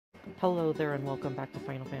Hello there and welcome back to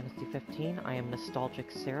Final Fantasy XV. I am Nostalgic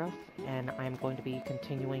Seraph, and I am going to be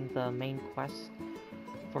continuing the main quest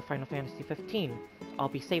for Final Fantasy XV. I'll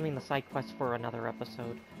be saving the side quests for another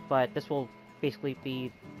episode, but this will basically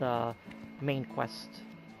be the main quest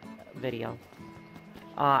video.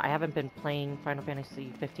 I haven't been playing Final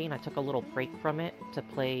Fantasy XV. I took a little break from it to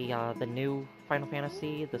play the new Final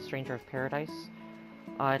Fantasy, The Stranger of Paradise.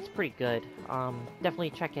 It's pretty good. Definitely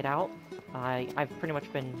check it out. I've pretty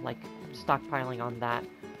much been, like, stockpiling on that.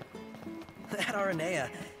 That Aranea,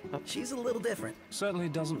 she's a little different. Certainly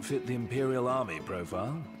doesn't fit the Imperial Army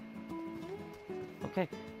profile. Okay,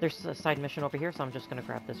 there's a side mission over here, so I'm just gonna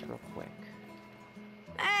grab this real quick.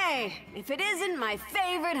 Hey, if it isn't my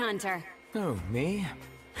favorite hunter. Oh, me?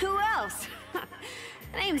 Who else?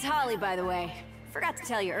 Name's Holly, by the way. Forgot to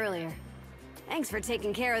tell you earlier. Thanks for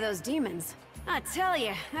taking care of those demons. I tell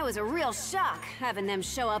you, that was a real shock, having them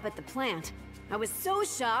show up at the plant. I was so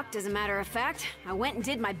shocked, as a matter of fact, I went and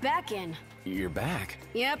did my back in. You're back?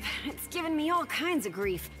 Yep, it's given me all kinds of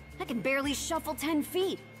grief. I can barely shuffle 10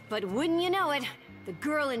 feet. But wouldn't you know it, the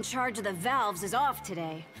girl in charge of the valves is off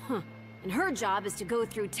today. And her job is to go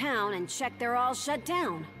through town and check they're all shut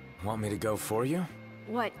down. Want me to go for you?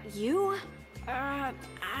 What, you? I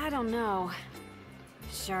don't know.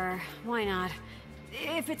 Sure, why not?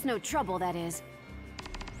 If it's no trouble, that is.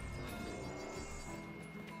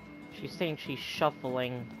 She's saying she's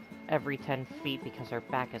shuffling every 10 feet because her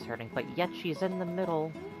back is hurting, but yet she's in the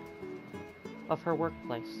middle of her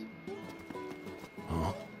workplace.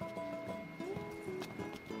 Huh?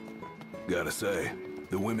 Gotta say,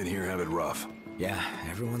 the women here have it rough. Yeah,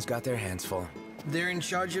 everyone's got their hands full. They're in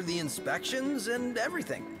charge of the inspections and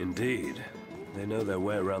everything. Indeed. They know their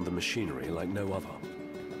way around the machinery like no other.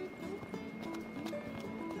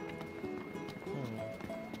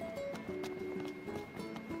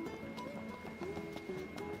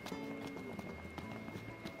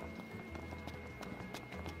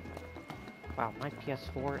 Wow, my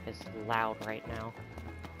PS4 is loud right now.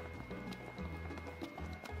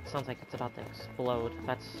 Sounds like it's about to explode.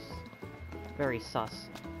 That's very sus.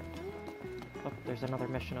 Oh, there's another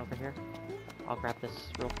mission over here. I'll grab this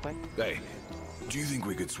real quick. Hey, do you think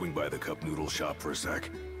we could swing by the cup noodle shop for a sec?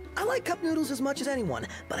 I like cup noodles as much as anyone,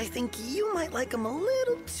 but I think you might like them a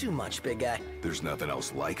little too much, big guy. There's nothing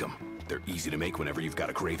else like them. They're easy to make whenever you've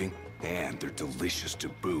got a craving, and they're delicious to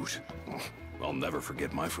boot. I'll never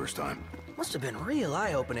forget my first time. Must have been real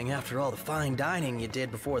eye-opening after all the fine dining you did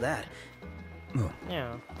before that.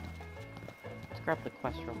 Yeah. Let's grab the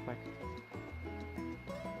quest real quick.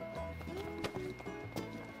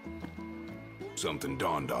 Something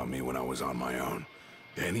dawned on me when I was on my own.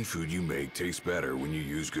 Any food you make tastes better when you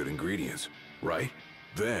use good ingredients, right?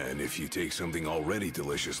 Then, if you take something already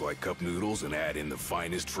delicious like cup noodles and add in the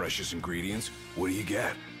finest, freshest ingredients, what do you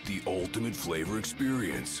get? The ultimate flavor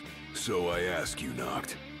experience. So I ask you,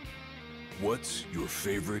 Noct, what's your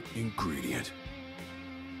favorite ingredient?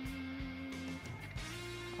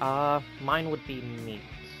 Mine would be meat.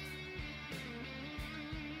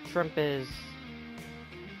 Shrimp is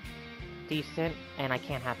decent, and I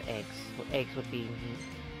can't have eggs. Eggs would be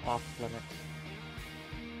off limits.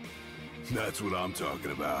 That's what I'm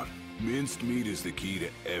talking about. Minced meat is the key to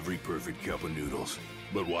every perfect cup of noodles.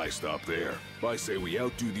 But why stop there? I say we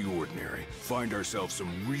outdo the ordinary, find ourselves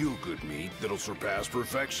some real good meat that'll surpass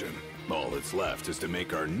perfection. All that's left is to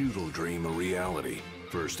make our noodle dream a reality.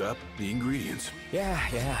 First up, the ingredients. Yeah,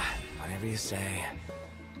 whatever you say.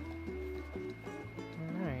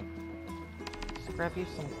 Alright. Let's grab you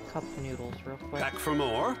some cup noodles real quick. Back for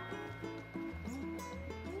more?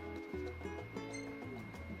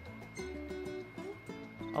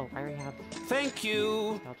 Oh, I already have... Thank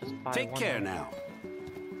you. I'll just buy Take one care more. now.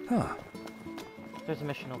 Huh. There's a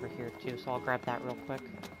mission over here too, so I'll grab that real quick.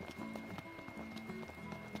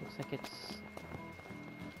 Looks like it's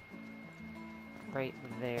right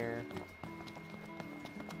there.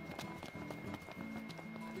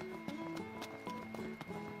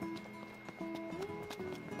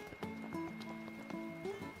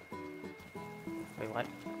 Wait, what?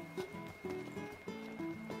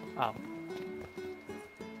 Oh.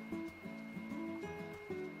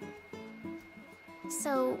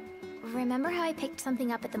 So, remember how I picked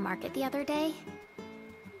something up at the market the other day?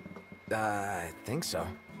 I think so.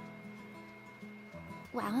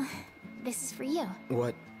 Well, this is for you.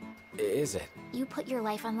 What is it? You put your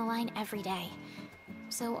life on the line every day.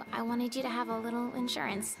 So I wanted you to have a little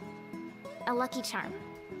insurance. A lucky charm.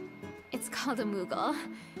 It's called a Moogle.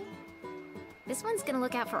 This one's gonna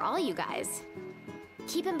look out for all you guys.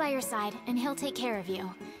 Keep him by your side, and he'll take care of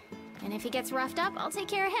you. And if he gets roughed up, I'll take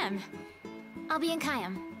care of him. I'll be in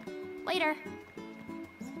Kayam. Later.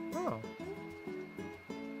 Oh.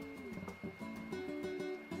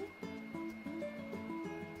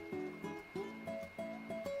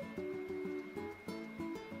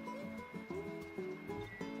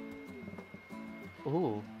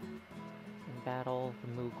 Ooh. In battle, the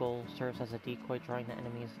Moogle serves as a decoy, drawing the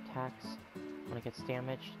enemy's attacks. When it gets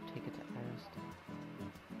damaged, take it to rest.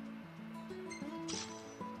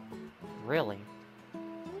 Really?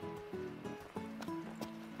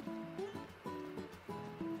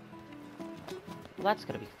 Well, that's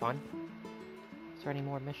gonna be fun. Is there any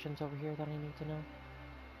more missions over here that I need to know?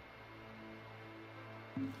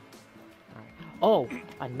 Alright. Oh!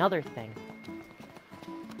 Another thing.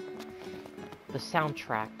 The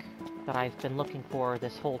soundtrack that I've been looking for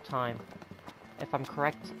this whole time. If I'm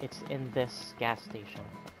correct, it's in this gas station.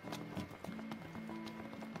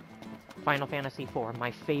 Final Fantasy IV,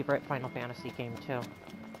 my favorite Final Fantasy game too.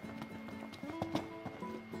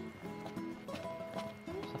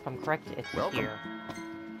 So if I'm correct, it's here.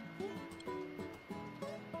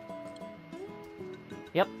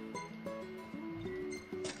 Yep.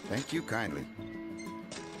 Thank you kindly.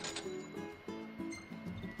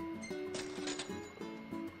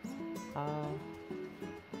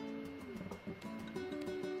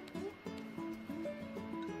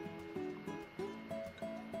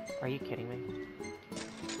 Are you kidding me?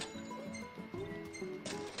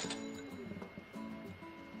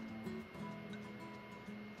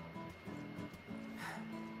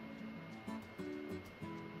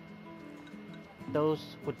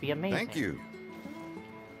 Those would be amazing. Thank you.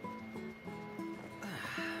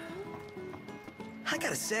 I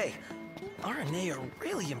gotta say, Aranea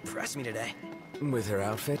really impressed me today. With her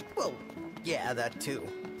outfit? Well, yeah, that too.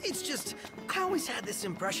 It's just, I always had this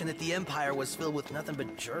impression that the Empire was filled with nothing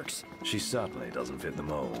but jerks. She certainly doesn't fit the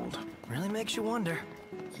mold. Really makes you wonder.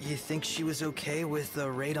 You think she was okay with the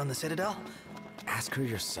raid on the Citadel? Ask her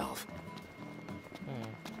yourself.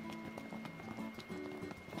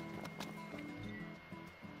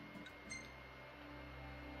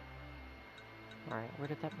 Alright, where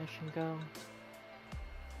did that mission go?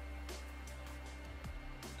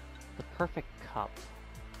 The perfect cup.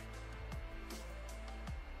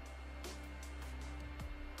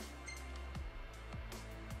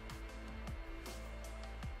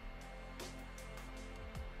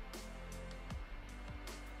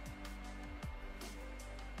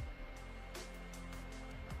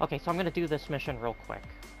 Okay, so I'm gonna do this mission real quick,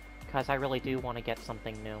 because I really do want to get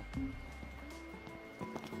something new.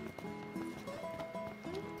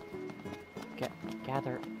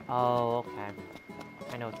 Gather... Oh, okay.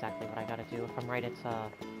 I know exactly what I gotta do. If I'm right, it's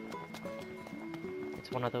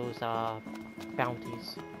one of those,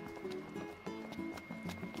 bounties.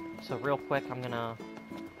 So real quick, I'm gonna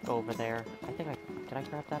go over there. I think did I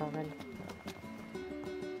grab that already?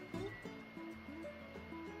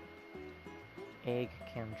 Egg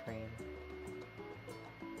Camtrain.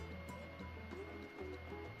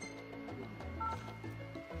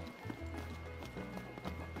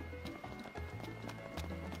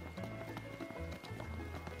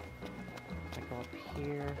 If I go up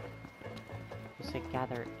here, you say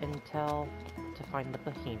gather intel to find the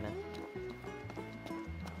behemoth.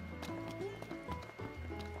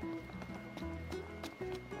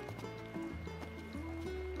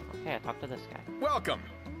 Okay, I talked to this guy. Welcome!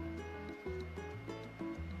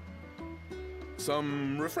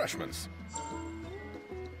 Some refreshments.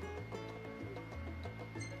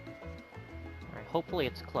 Alright, hopefully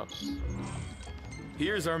it's close.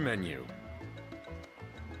 Here's our menu.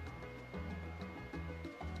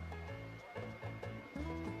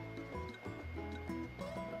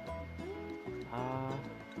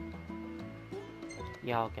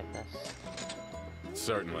 Yeah, I'll get this.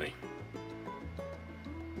 Certainly.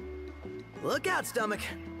 Look out, stomach!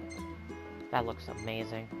 That looks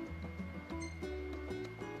amazing.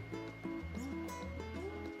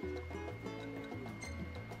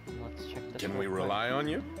 Let's check this. Can we real quick. rely on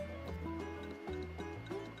you?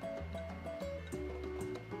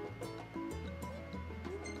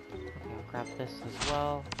 Okay, I'll grab this as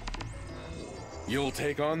well. You'll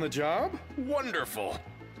take on the job? Wonderful!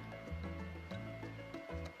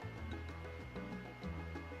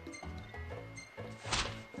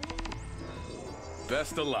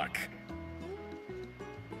 Best of luck.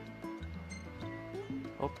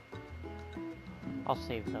 Oh. I'll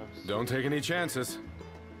save those. Don't take any chances.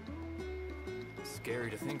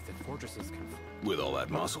 Scary to think that fortresses can... With all that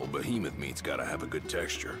muscle, behemoth meat's gotta have a good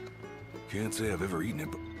texture. Can't say I've ever eaten it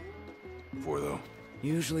before, though.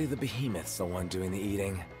 Usually the behemoth's the one doing the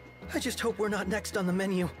eating. I just hope we're not next on the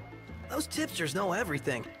menu. Those tipsters know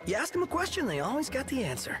everything. You ask them a question, they always got the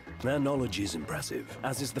answer. Their knowledge is impressive,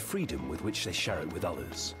 as is the freedom with which they share it with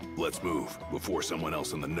others. Let's move, before someone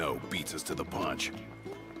else in the know beats us to the punch.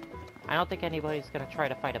 I don't think anybody's gonna try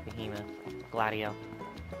to fight a behemoth, Gladio.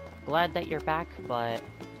 Glad that you're back, but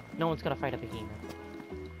no one's gonna fight a behemoth.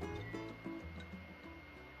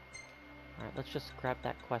 Alright, let's just grab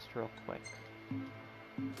that quest real quick.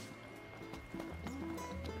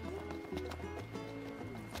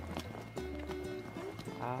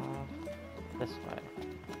 This way.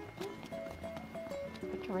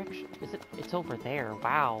 What direction? Is it? It's over there.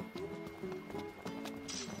 Wow.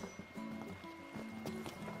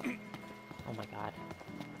 Oh my god.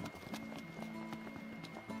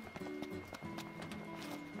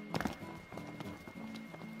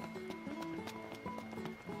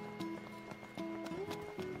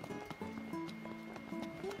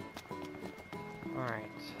 Alright.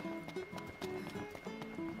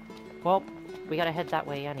 Well, we gotta head that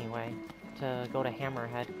way anyway, to go to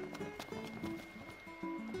Hammerhead.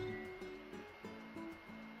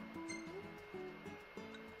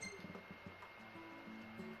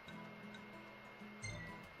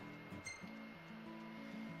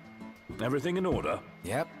 Everything in order?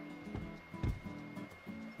 Yep.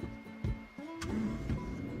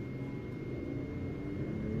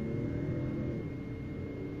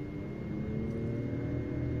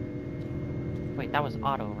 Wait, that was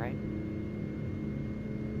Otto, right?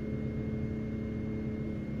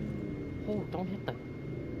 Oh, don't hit the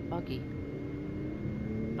buggy.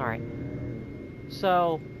 Alright.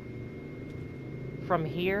 So, from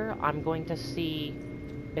here, I'm going to see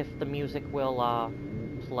if the music will,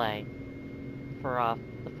 play for,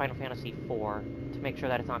 the Final Fantasy IV, to make sure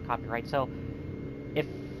that it's not copyright. So,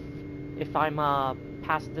 if I'm,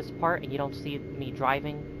 past this part and you don't see me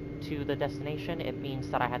driving to the destination, it means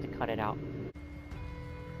that I had to cut it out.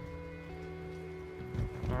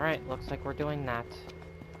 Alright, looks like we're doing that.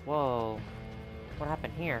 Whoa. What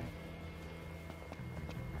happened here?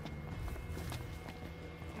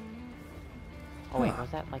 Oh wait, was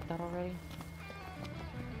that like that already?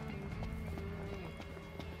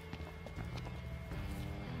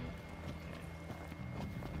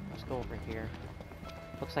 Let's go over here.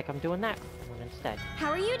 Looks like I'm doing that one instead. How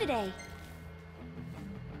are you today?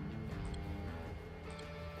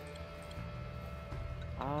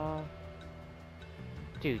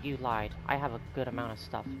 Dude, you lied. I have a good amount of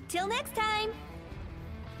stuff. Till next time!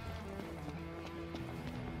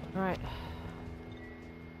 Alright.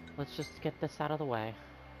 Let's just get this out of the way.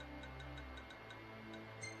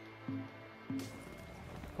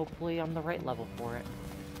 Hopefully I'm the right level for it.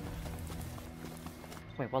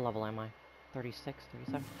 Wait, what level am I? 36,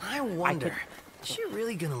 37? I wonder, is she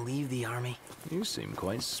really gonna leave the army? You seem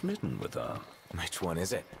quite smitten with her. Which one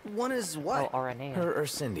is it? One is what? Oh, Aranea. Her or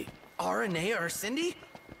Cindy? Aranea or Cindy?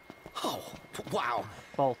 Oh, wow.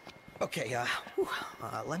 Both. Okay,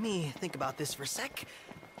 let me think about this for a sec.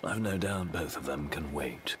 I've no doubt both of them can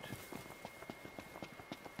wait.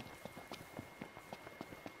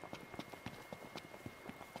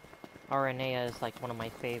 Aranea is like one of my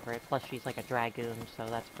favorite. Plus she's like a dragoon, so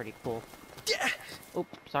that's pretty cool. Yeah. Oop,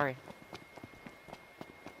 sorry.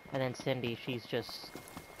 And then Cindy, she's just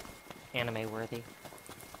anime worthy.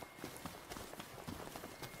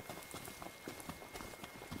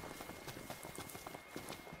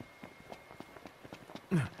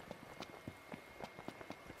 Now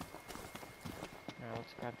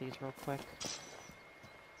let's grab these real quick.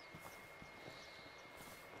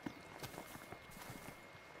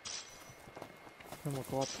 Then we'll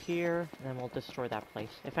go up here, and then we'll destroy that place.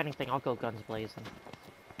 If anything, I'll go guns blazing.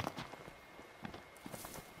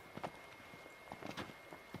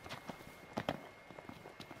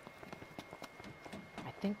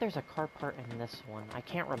 I think there's a car part in this one. I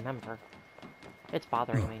can't remember. It's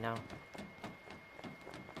bothering me now.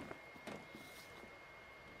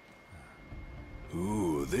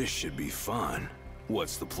 Ooh, this should be fun.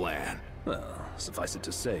 What's the plan? Well, suffice it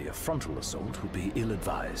to say, a frontal assault would be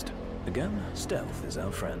ill-advised. Again, stealth is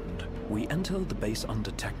our friend. We enter the base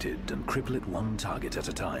undetected and cripple it one target at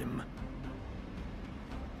a time.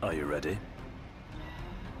 Are you ready?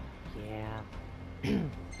 Yeah.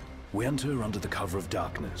 We enter under the cover of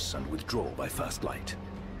darkness and withdraw by first light.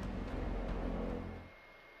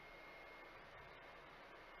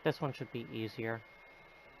 This one should be easier.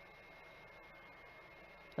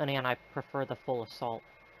 Then again, I prefer the full assault.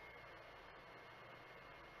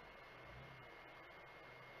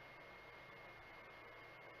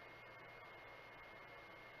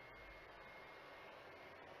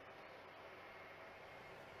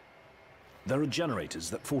 There are generators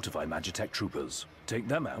that fortify Magitech troopers. Take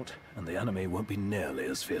them out, and the enemy won't be nearly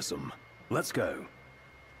as fearsome. Let's go.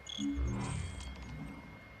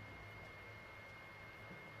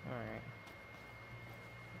 Alright.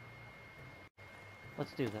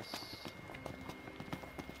 Let's do this.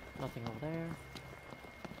 Nothing over there.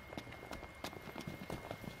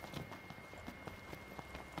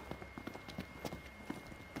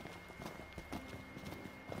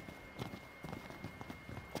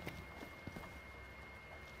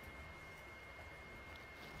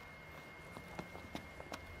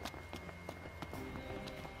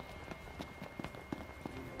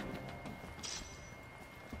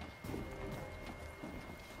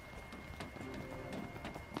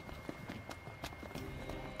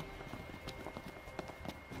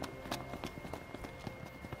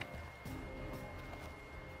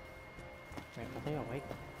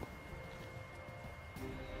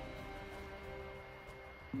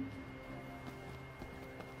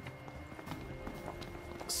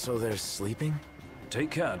 So they're sleeping? Take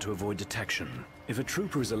care to avoid detection. If a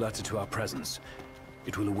trooper is alerted to our presence,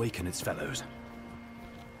 it will awaken its fellows.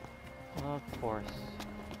 Of course.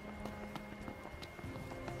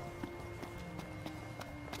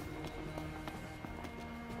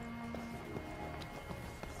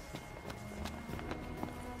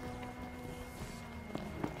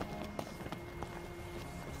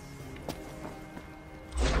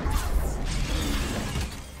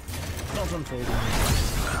 Contemplating.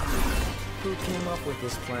 Who came up with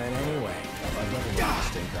this plan anyway? I've never made a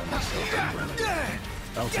mistake on myself.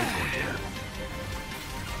 I'll take point here.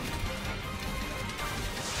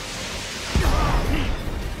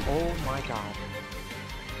 Oh my god.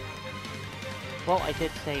 Well, I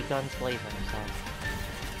did say guns blazing, so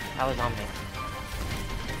that was on me.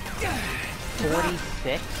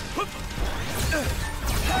 46?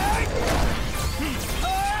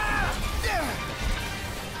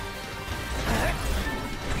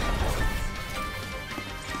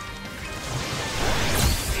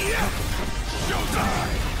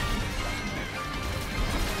 Showtime!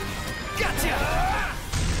 Gotcha!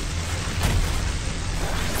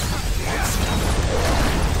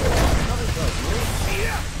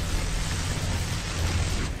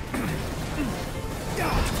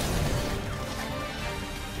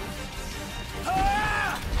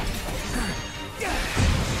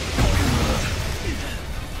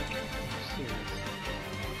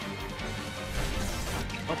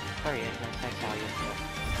 Oh, sorry, I saw you.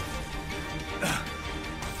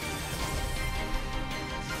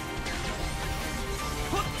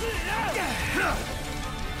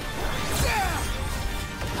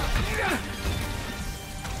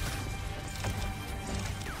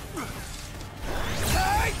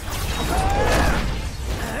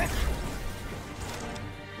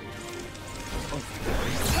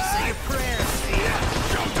 Say your prayers.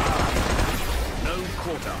 Showtime! No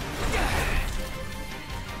quarter.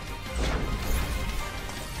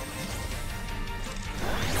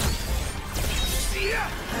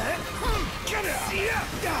 Get it!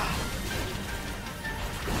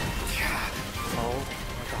 Oh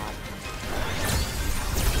my god.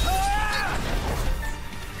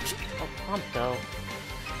 Oh, pump though.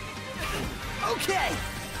 Okay.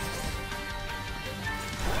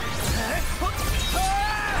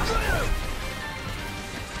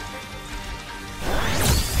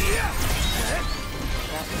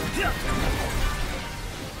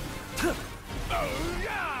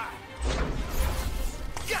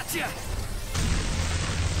 Gotcha.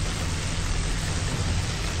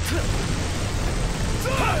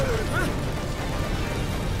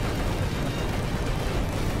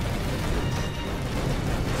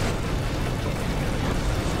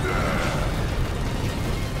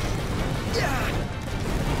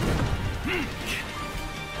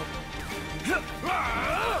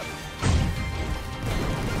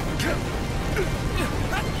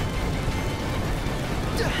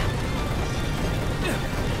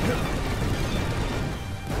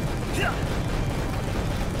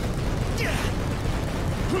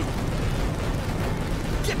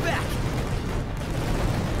 Get back!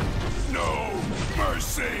 No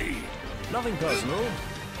mercy! Nothing personal.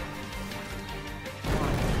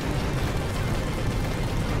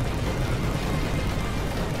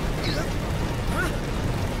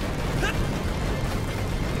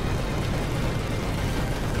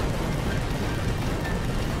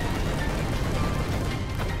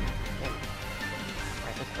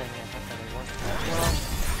 Alright, this thing is not really working.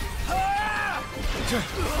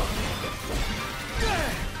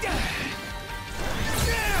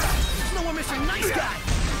 No more Mr. Nice Guy!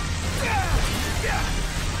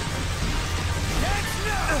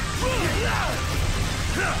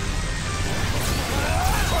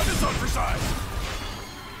 Try this on for size!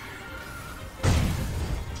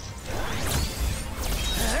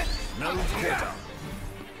 No quarter.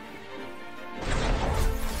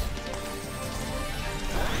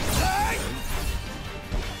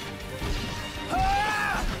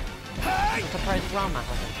 I'm surprised Rama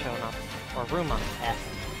hasn't shown up. Or Ruma, F.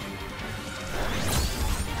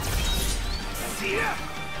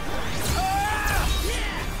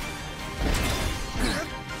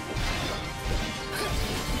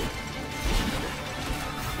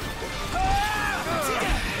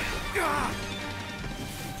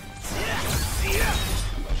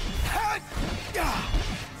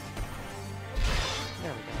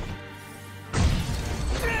 There we go.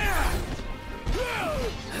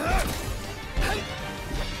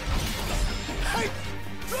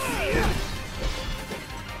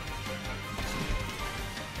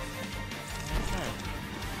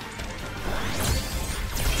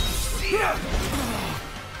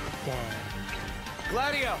 Dang.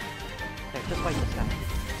 Gladio! There, just fight this guy.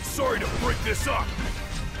 Sorry to break this up.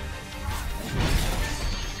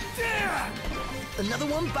 Another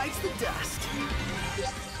one bites the dust.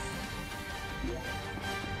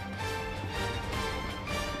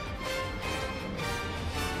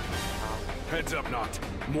 Heads up, Noct.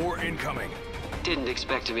 More incoming. Didn't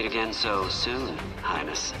expect to meet again so soon,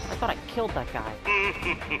 Highness. I thought I killed that guy.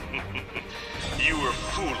 You were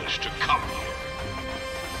foolish to come here.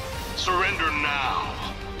 Surrender now,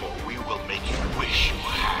 or we will make you wish you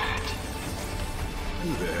had. Who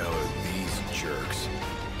the hell are these jerks?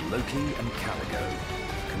 Loki and Caligo,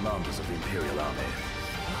 commanders of the Imperial Army.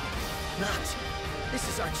 Not. This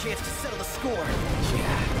is our chance to settle the score.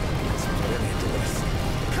 Yeah, let's put an end to this.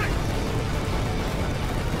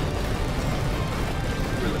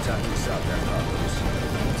 We'll attack the southern harbors.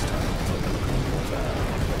 It's time for local warfare.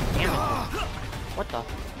 Damn it. What the?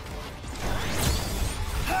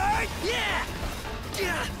 Yeah!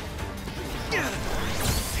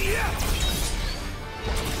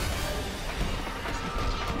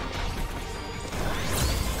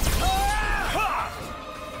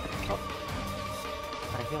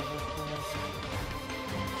 Gotta heal this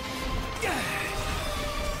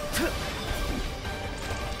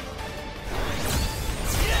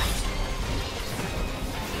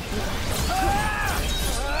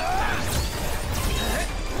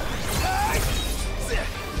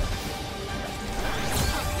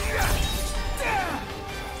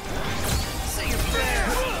Say your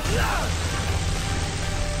prayer!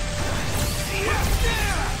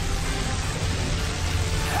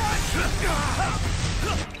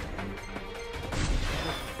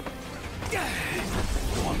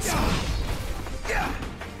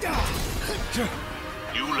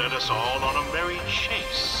 You led us all on a merry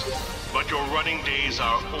chase, but your running days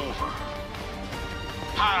are over.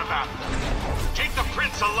 Have at them. Take the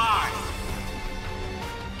prince alive.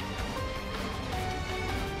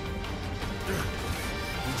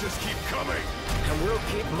 You just keep coming. And we'll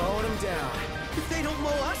keep mowing them down. If they don't mow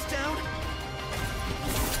us down,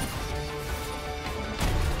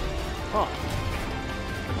 Oh.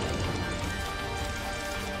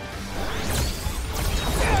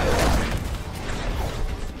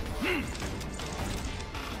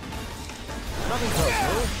 Nothing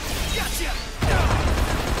personal. gotcha!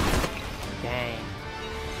 Dang.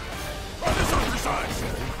 On this other side.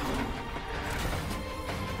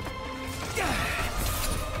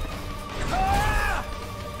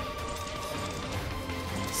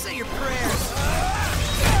 Say your prayers!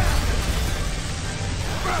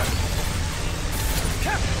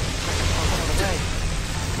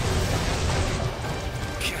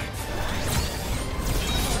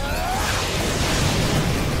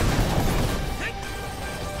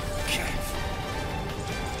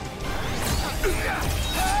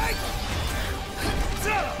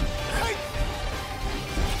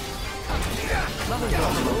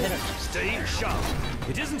 Stay sharp.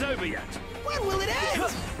 It isn't over yet. When will it end?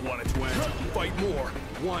 Want it to end? Fight more.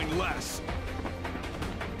 Whine less.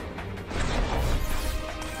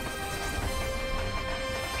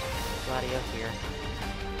 Gladio here.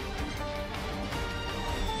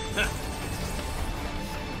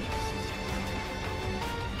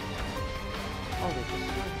 Oh, they just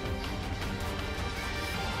destroyed this.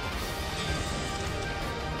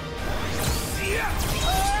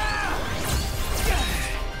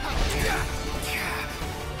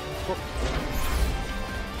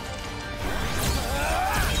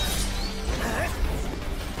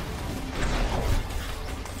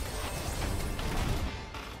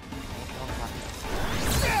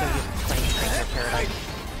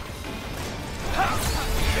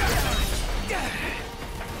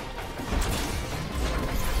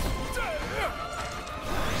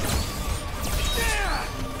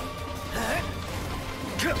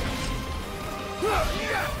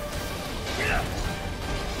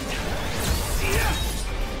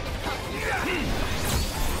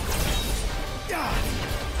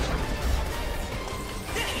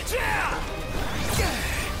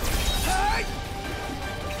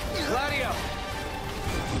 Gladio!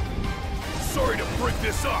 Sorry to break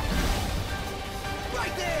this up.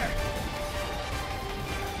 Right there!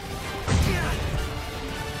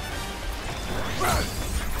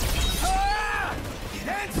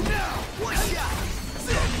 Hands now! One shot!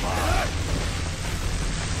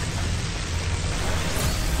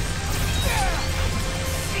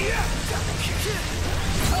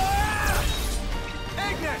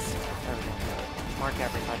 Agnes! There we go. Mark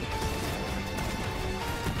everybody.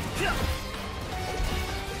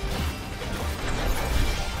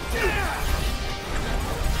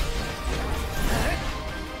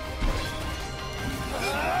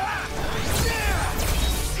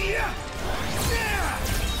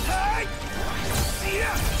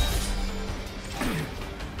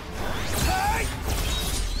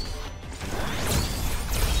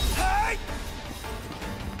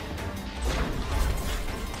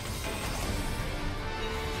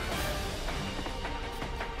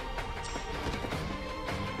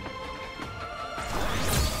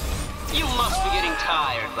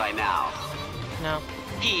 now? No.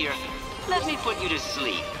 Here, let me put you to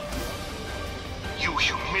sleep. You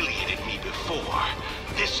humiliated me before.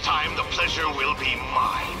 This time the pleasure will be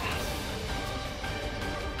mine.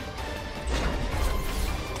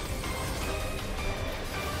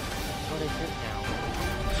 What is it now?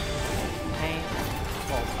 Pain?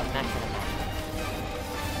 Well, a mech and a mech.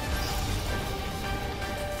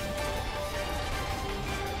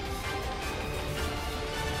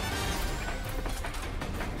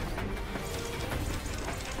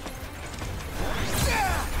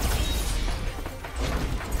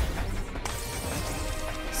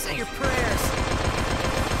 Say your prayers.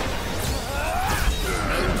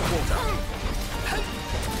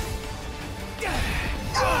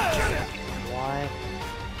 What?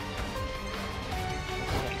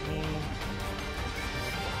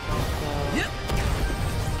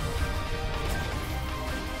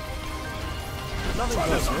 Nothing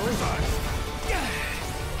personal.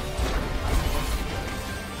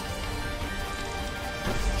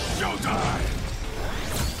 Showtime!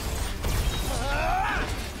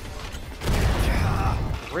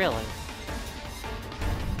 Really?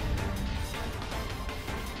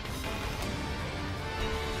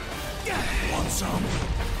 Want some?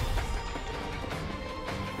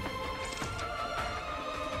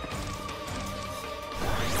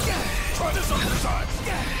 Try this on the side!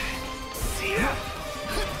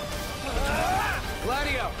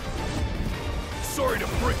 Gladio! Sorry to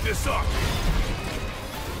break this up!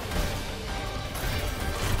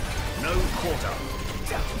 No quarter.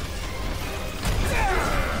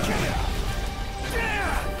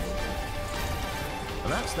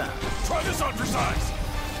 And that's that. Try this on for size!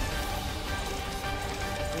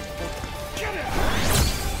 Again.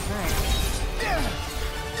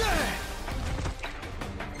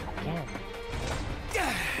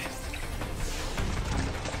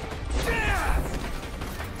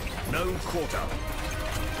 No quarter.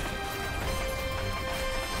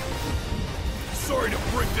 Sorry to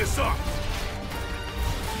break this up!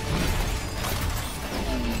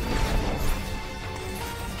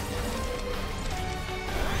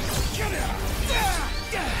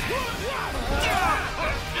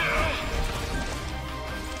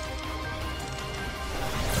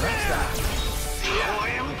 Oh,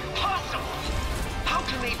 impossible! How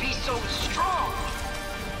can they be so strong?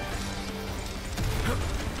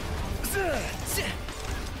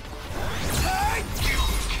 You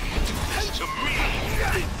can't do this to me!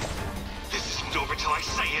 This isn't over till I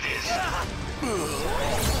say it is!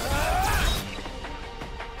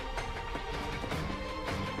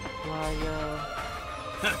 Why,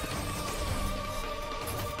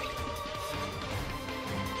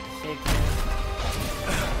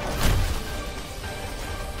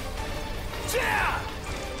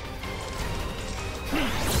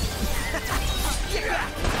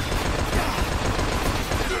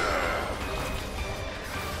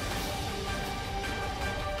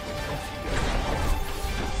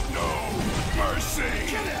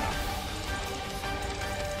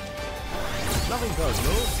 Nothing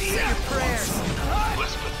personal. Say your prayers.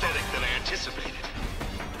 Less pathetic than I anticipated.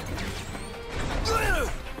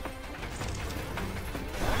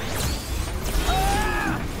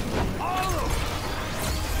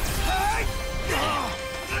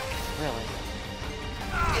 really?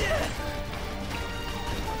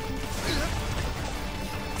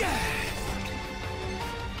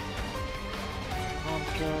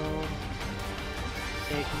 Honto,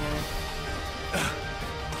 Ignis.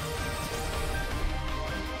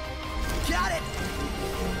 Got it.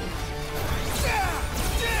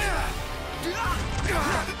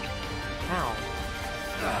 How?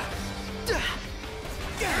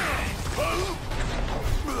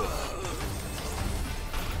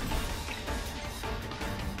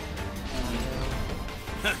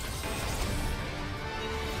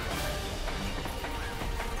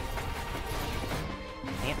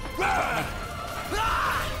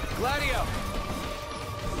 Gladio!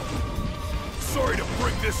 Sorry to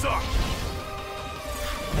break this up!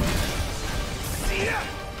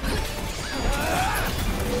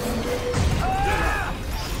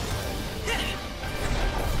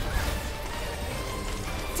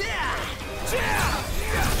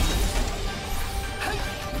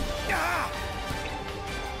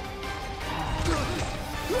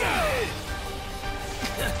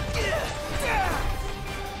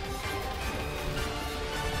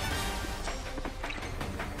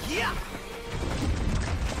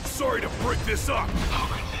 Sorry to break this up! How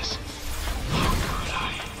could this? How could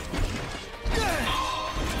I?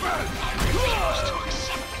 I refuse to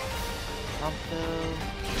accept. Honto,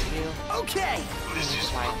 you. Okay. This is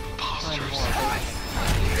preposterous.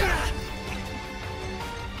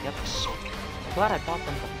 Yep. I'm glad I bought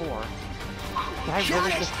them before. Did I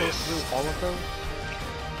really just go through all of those?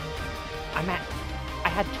 I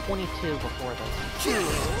had 22 before this.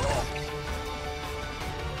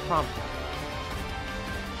 Promptly.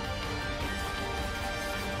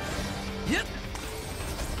 Yep.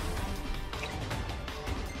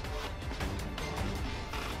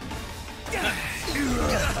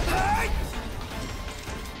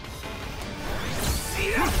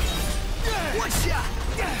 One shot.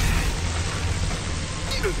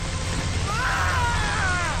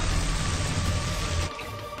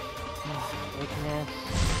 Weakness.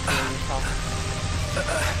 Heal yourself.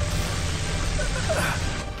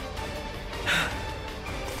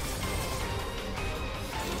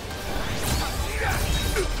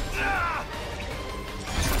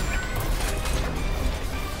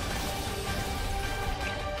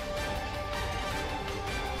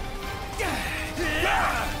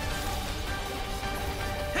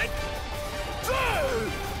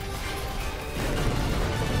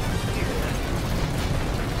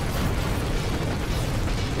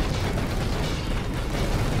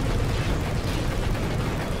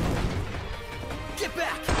 Get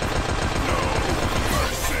back!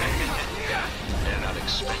 An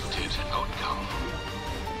unexpected outcome.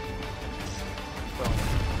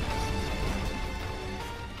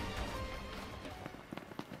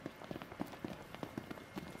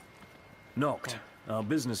 Noct, our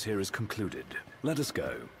business here is concluded. Let us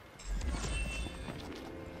go.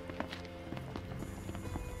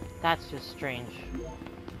 That's just strange.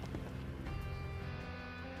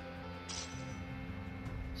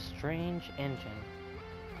 Strange engine.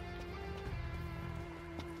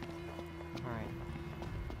 Alright.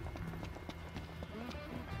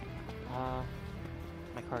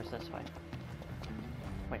 My car's this way.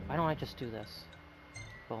 Wait, why don't I just do this?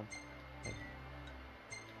 Boom. Wait.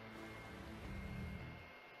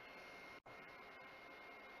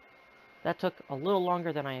 That took a little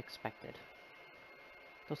longer than I expected.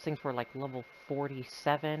 Those things were like level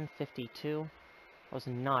 47, 52. I was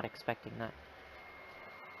not expecting that.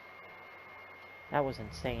 That was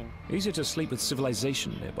insane. Easier to sleep with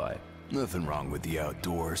civilization nearby. Nothing wrong with the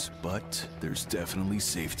outdoors, but there's definitely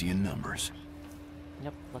safety in numbers.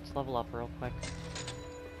 Yep, let's level up real quick.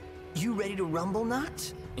 You ready to rumble,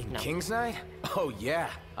 Not? In No. King's Knight? Oh yeah,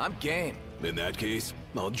 I'm game. In that case,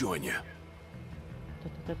 I'll join you.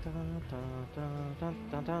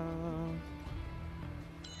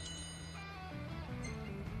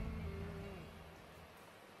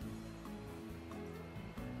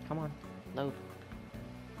 Come on, load.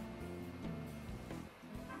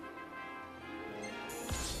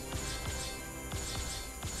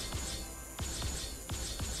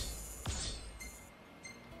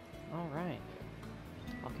 Alright.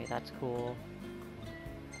 Okay, that's cool.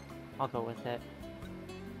 I'll go with it.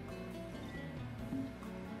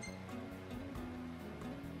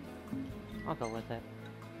 I'll go with it.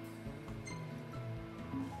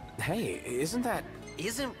 Hey, isn't that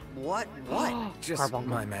Isn't what? just Carbuncle.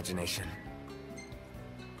 my imagination?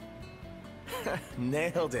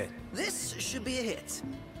 Nailed it. This should be a hit.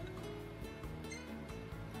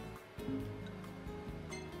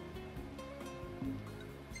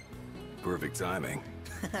 Perfect timing.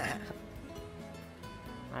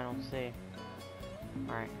 I don't see.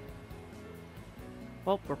 Alright.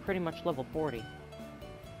 Well, we're pretty much level 40.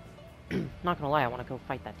 Not gonna lie, I want to go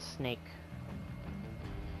fight that snake.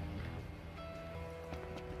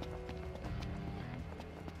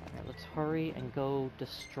 Alright, let's hurry and go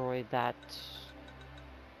destroy that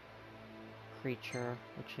creature,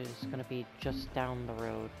 which is gonna be just down the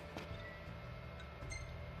road.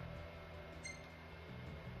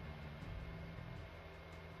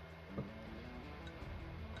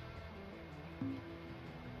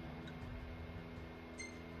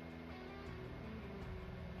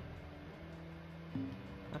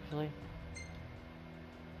 Actually,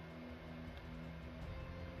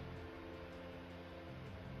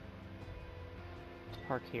 let's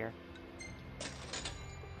park here.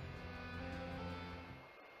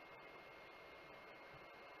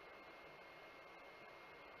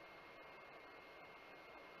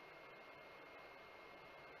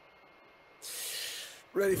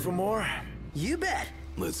 Ready for more? You bet.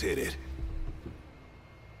 Let's hit it.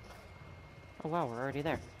 Oh wow, we're already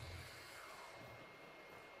there.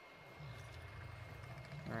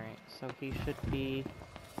 Alright, so he should be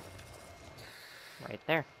right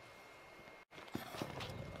there.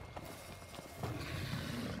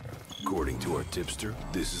 According to our tipster,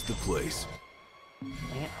 this is the place. Dang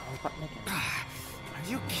it, wrong button again. Are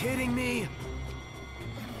you kidding me?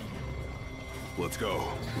 Let's go.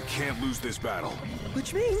 We can't lose this battle.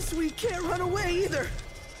 Which means we can't run away either.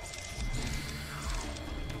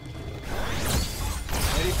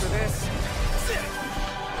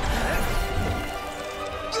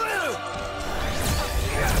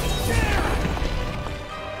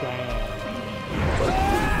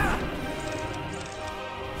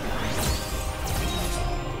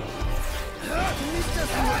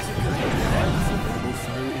 Formidable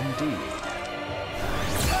foe indeed.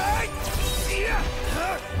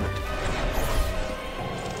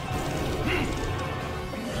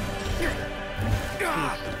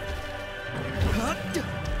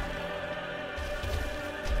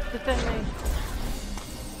 Defend me.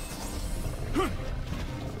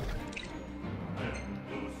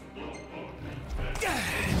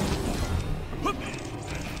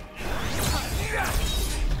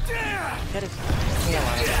 Get his tail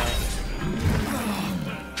out of the way.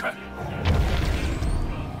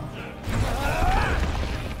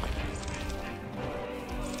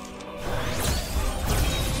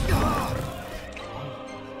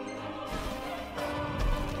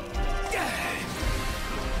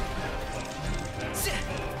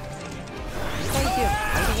 Thank you.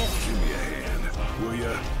 Holding it. Give me a hand, will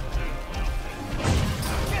ya?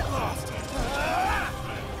 Get lost!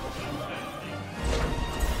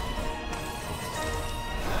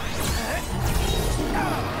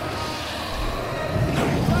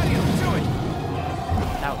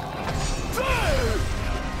 Out.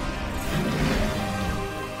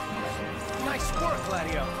 Nice work,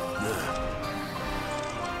 Gladio.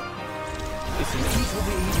 It's an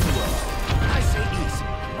easily easy world. I say easy.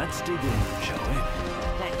 Let's dig in, shall we?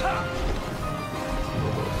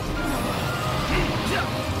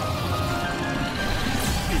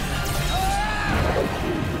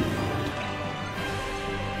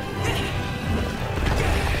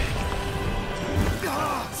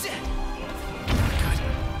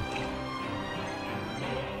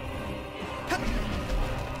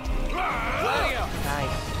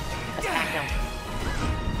 Nice. Attack him.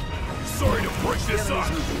 Sorry to break this up.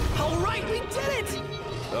 All right, we did it!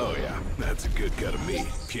 Oh yeah, that's a good cut of meat.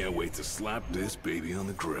 Can't wait to slap this baby on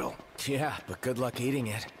the grill. Yeah, but good luck eating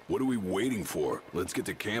it. What are we waiting for? Let's get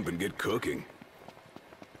to camp and get cooking.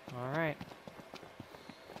 Alright.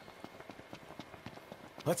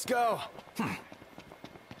 Let's go.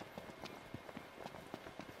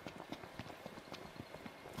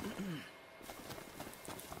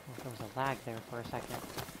 There was a lag there for a second.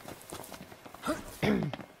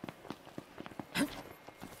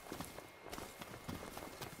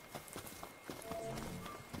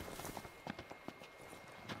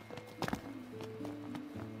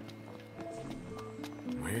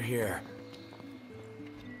 We're here.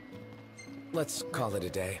 Let's call it a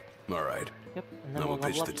day. All right. Yep, and then Now we'll we'll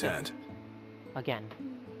pitch level the up tent. again.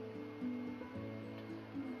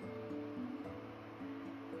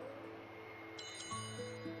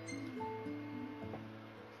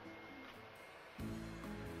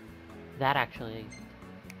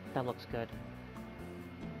 That looks good.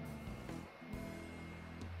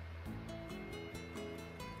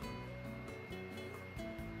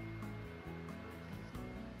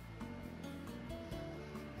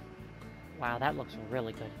 Wow, that looks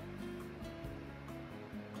really good.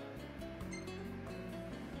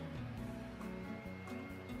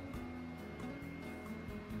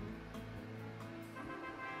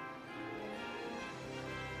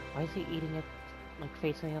 Why is he eating it, like,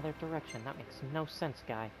 facing the other direction? That makes no sense,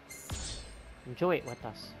 guy. Enjoy it with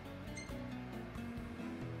us.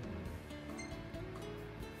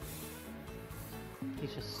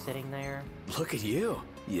 He's just sitting there. Look at you.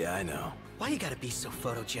 Yeah, I know. Why you gotta be so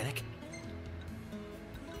photogenic?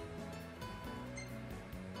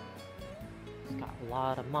 He's got a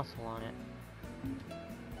lot of muscle on it.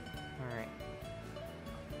 Alright.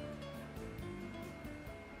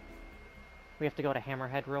 We have to go to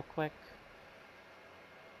Hammerhead real quick.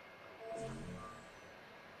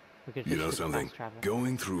 We could You know just something? fast travel.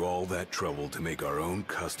 Going through all that trouble to make our own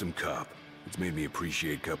custom cup, it's made me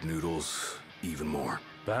appreciate cup noodles even more.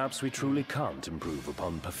 Perhaps we truly can't improve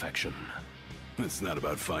upon perfection. It's not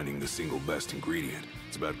about finding the single best ingredient.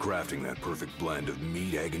 It's about crafting that perfect blend of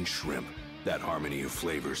meat, egg, and shrimp. That harmony of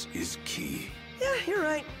flavors is key. Yeah, you're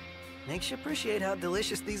right. Makes you appreciate how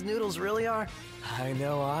delicious these noodles really are. I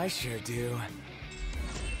know I sure do.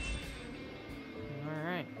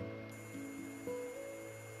 Alright.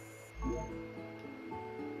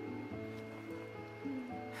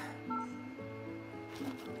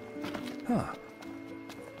 Huh.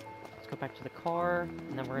 Let's go back to the car,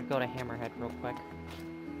 and then we're gonna go to Hammerhead real quick.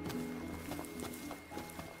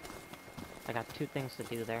 I got 2 things to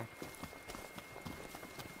do there.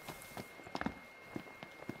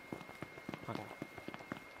 Okay.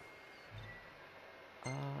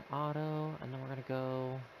 Auto, and then we're gonna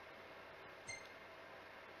go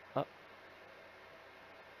up.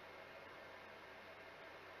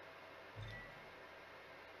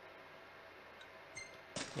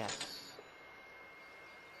 Yes.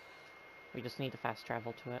 We just need to fast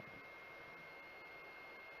travel to it.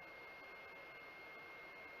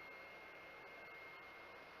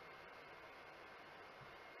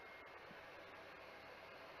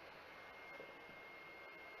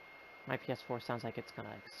 My PS4 sounds like it's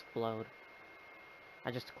gonna explode.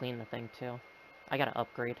 I just cleaned the thing too. I gotta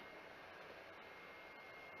upgrade.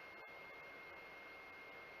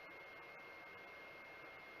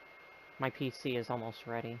 My PC is almost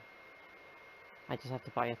ready. I just have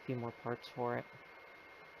to buy a few more parts for it.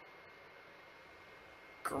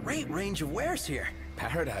 Great range of wares here.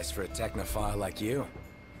 Paradise for a technophile like you.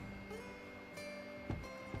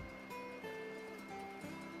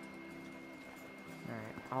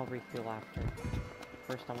 Alright, I'll refuel after.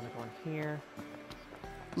 First I want to go in here.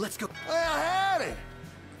 Let's go. Well, howdy!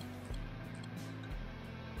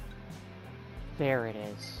 There it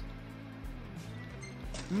is.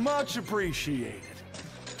 Much appreciated.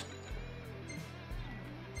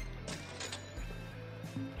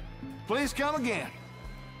 Please come again.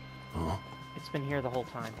 Huh? It's been here the whole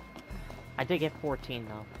time. I did get 14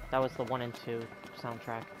 though. That was the 1 and 2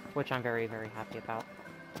 soundtrack, which I'm very, very happy about.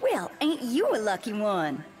 Well, ain't you a lucky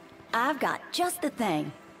one? I've got just the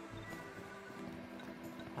thing.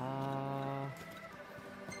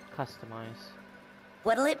 Customize.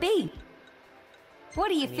 What'll it be?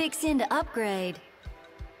 What are you Any- fixing to upgrade?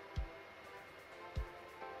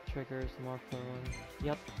 Triggers, more phone.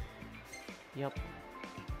 Yep. Yep.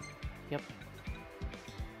 Yep.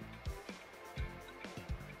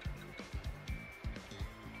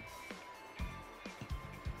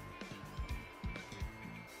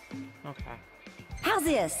 Okay. How's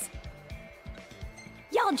this?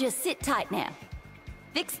 Y'all just sit tight now.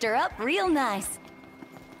 Fixed her up real nice.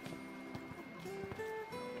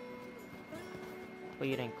 But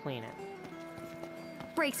you didn't clean it.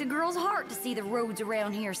 Breaks a girl's heart to see the roads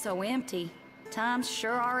around here so empty. Times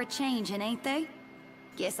sure are a-changin', ain't they?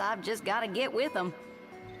 Guess I've just gotta get with them.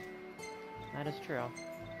 That is true.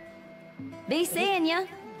 Be seeing ya.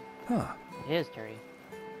 Huh. It is dirty.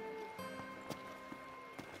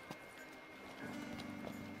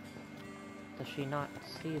 Does she not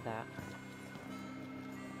see that?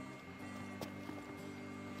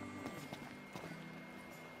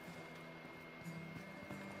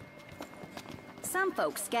 Some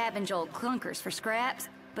folks scavenge old clunkers for scraps,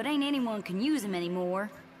 but ain't anyone can use them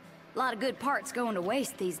anymore. A lot of good parts going to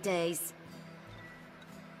waste these days.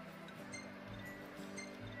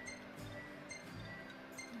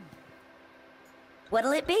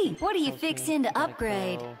 What'll it be? What are you Tells me fixing to I gotta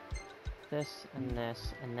upgrade? go this,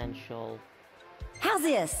 and then she'll... How's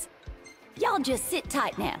this? Y'all just sit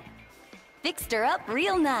tight now. Fixed her up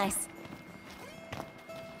real nice.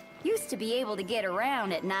 Used to be able to get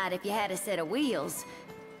around at night if you had a set of wheels,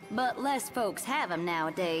 but less folks have them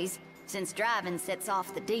nowadays, since driving sets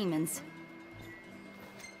off the demons.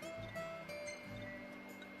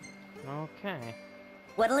 Okay.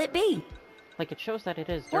 What'll it be? Like, it shows that it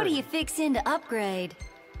is dirty. What are you fixing to upgrade?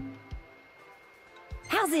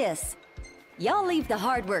 How's this? Y'all leave the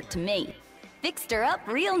hard work to me. Fixed her up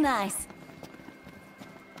real nice.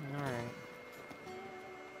 Alright.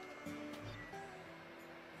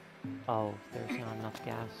 Oh, there's not enough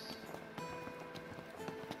gas.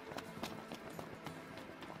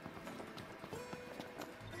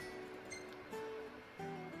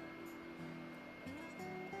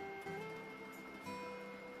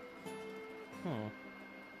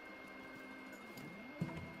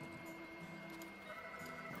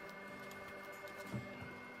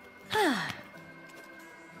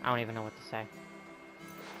 I don't even know what to say.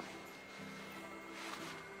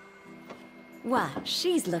 Why,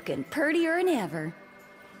 she's looking purtier than ever.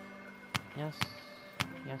 Yes.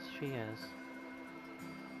 Yes, she is.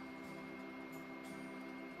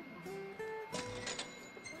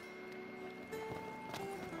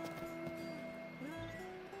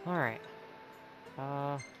 Alright.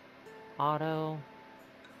 Auto.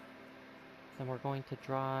 Then we're going to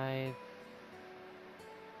drive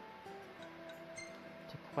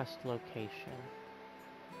to quest location.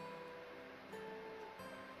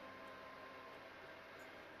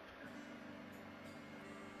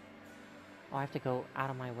 Oh, I have to go out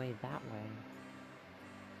of my way that way.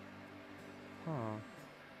 Huh.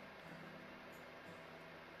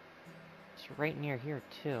 It's right near here,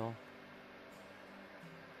 too.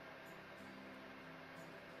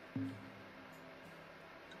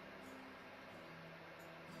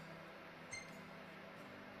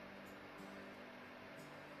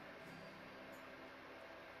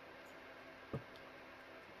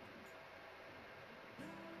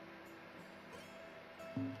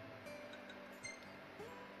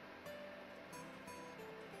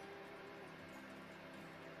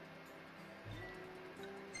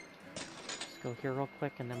 Go here real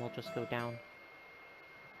quick, and then we'll just go down.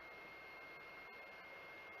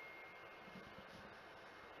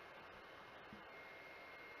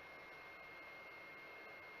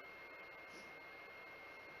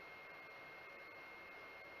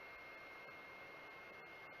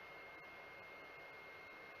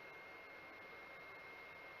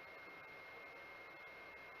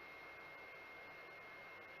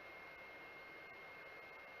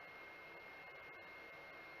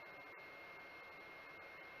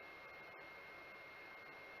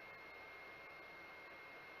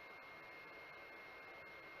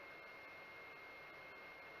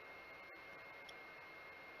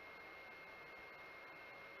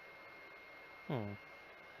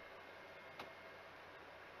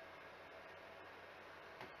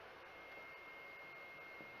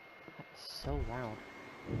 That's so loud.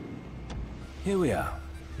 Here we are.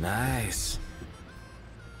 Nice.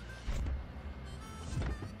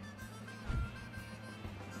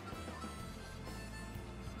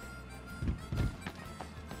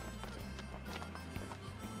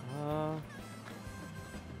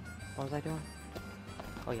 What was I doing?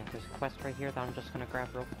 Oh yeah, there's a quest right here that I'm just gonna grab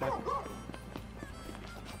real quick.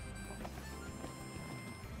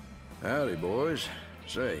 Howdy, boys.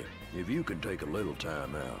 Say, if you could take a little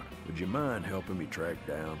time out, would you mind helping me track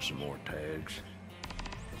down some more tags?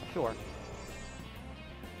 Sure.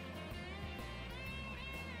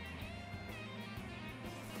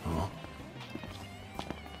 Huh?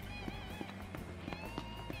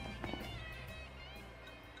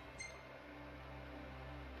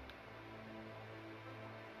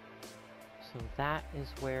 So that is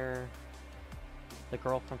where the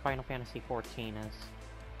girl from Final Fantasy XIV is.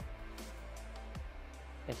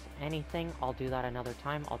 If anything, I'll do that another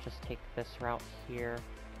time. I'll just take this route here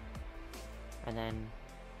and then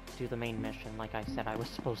do the main mission like I said I was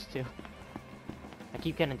supposed to. I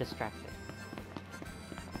keep getting distracted.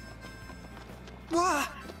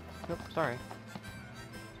 Nope, sorry.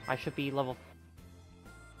 I should be level...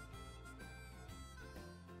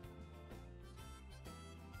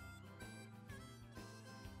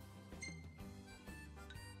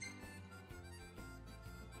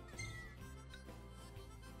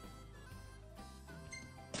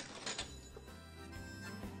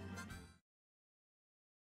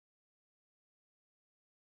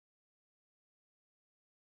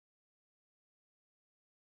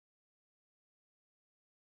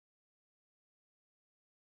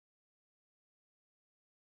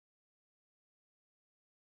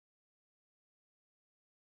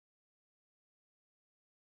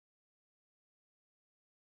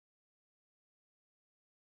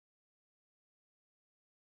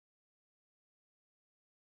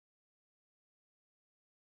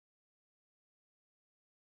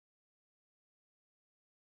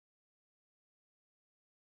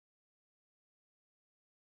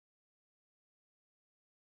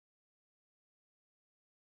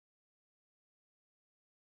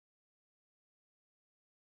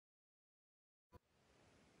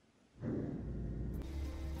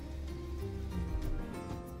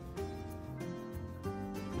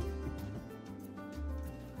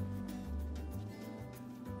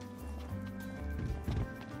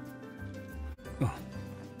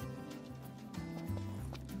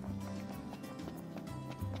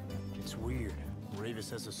 It's weird. Ravis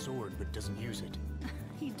has a sword but doesn't use it.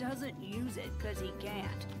 He doesn't use it because he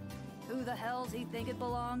can't. Who the hell's he think it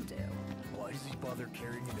belonged to? Why does he bother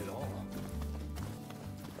carrying it at all?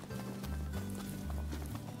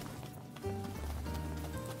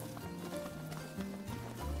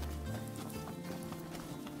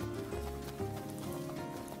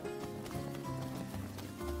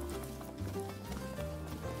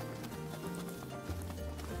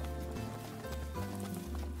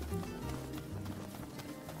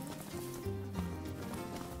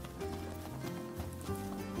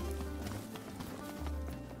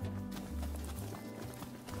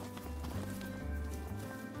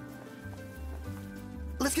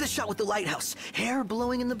 Let's get a shot with the lighthouse. Hair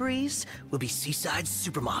blowing in the breeze. We'll be seaside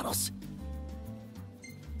supermodels.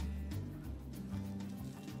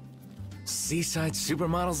 Seaside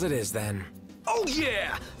supermodels it is, then. Oh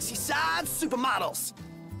yeah! Seaside supermodels!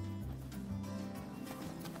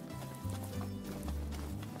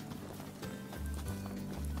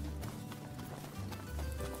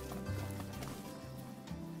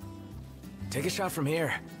 Take a shot from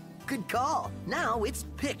here. Good call. Now it's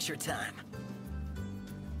picture time.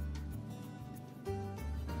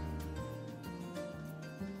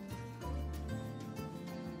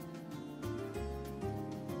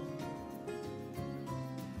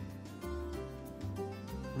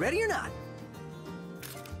 Ready or not?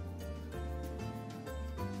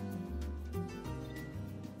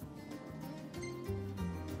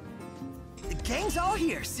 The gang's all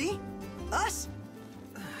here, see? Us?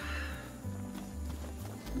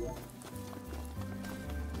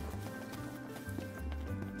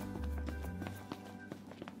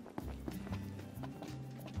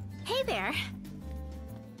 Hey there.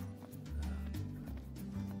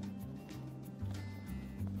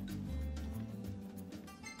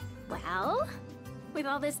 Well, with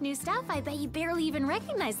all this new stuff, I bet you barely even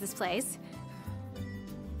recognize this place.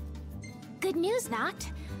 Good news,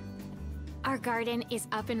 Noct. Our garden is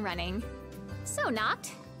up and running. So,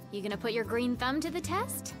 Noct, you gonna put your green thumb to the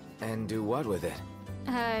test? And do what with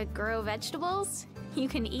it? Grow vegetables? You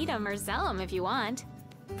can eat them or sell them if you want.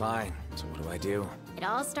 Fine. So what do I do? It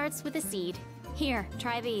all starts with a seed. Here,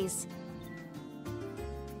 try these.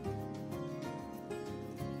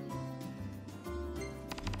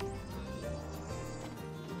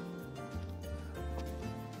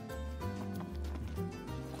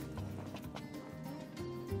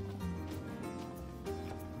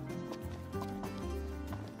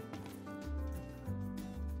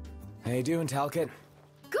 How you doing, Talcott?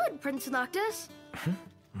 Good, Prince Noctis.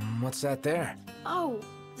 What's that there? Oh,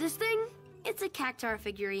 this thing? It's a Cactuar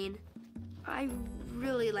figurine. I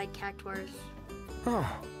really like Cactuars.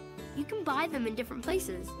 Oh. You can buy them in different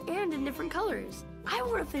places and in different colors. I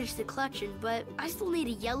want to finish the collection, but I still need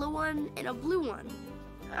a yellow one and a blue one.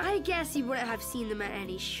 I guess you wouldn't have seen them at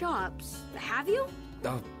any shops, have you?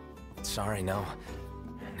 Oh, sorry, no.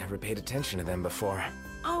 Never paid attention to them before.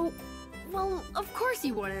 Oh, well, of course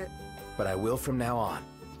you wouldn't. But I will from now on.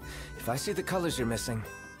 If I see the colors you're missing,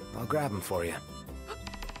 I'll grab them for you.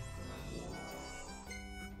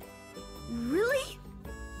 Really?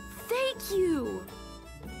 Thank you!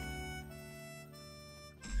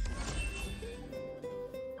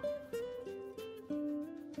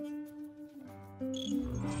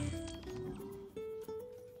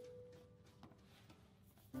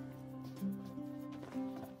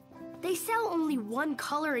 They sell only one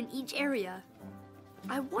color in each area.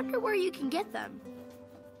 I wonder where you can get them.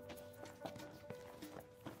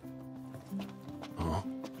 Huh?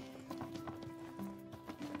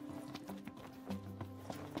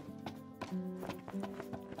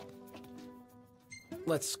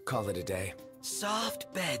 Let's call it a day.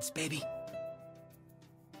 Soft beds, baby.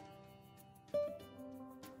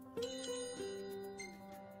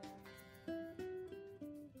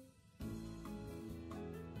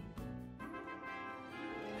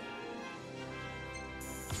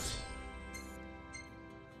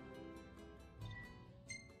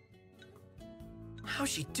 How's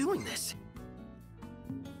she doing this?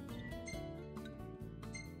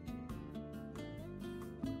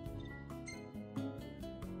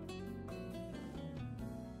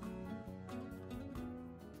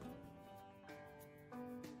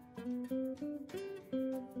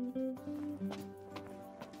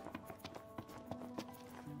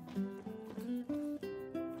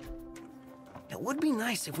 It would be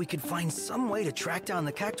nice if we could find some way to track down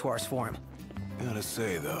the Cactuars for him. Gotta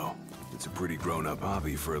say, though, it's a pretty grown-up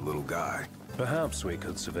hobby for a little guy. Perhaps we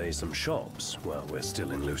could survey some shops while we're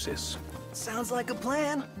still in Lucis. Sounds like a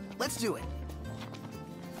plan. Let's do it.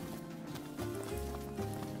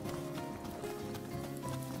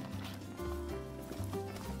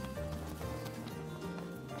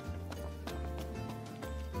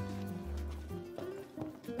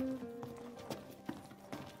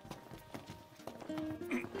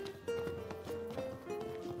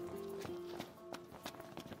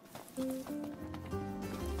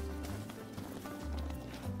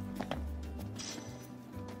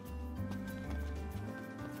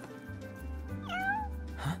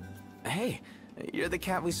 Hey, you're the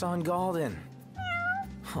cat we saw in Galdin.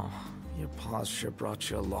 Oh, your paws sure brought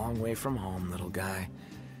you a long way from home, little guy.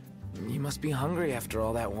 You must be hungry after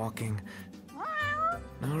all that walking.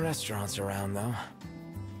 No restaurants around, though.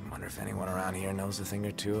 Wonder if anyone around here knows a thing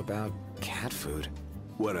or two about cat food.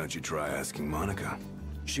 Why don't you try asking Monica?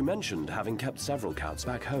 She mentioned having kept several cats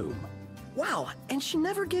back home. Wow, and she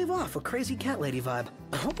never gave off a crazy cat lady vibe.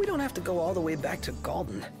 I hope we don't have to go all the way back to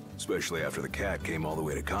Galdin. Especially after the cat came all the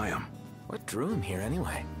way to Kayam. What drew him here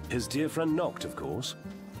anyway? His dear friend Noct, of course.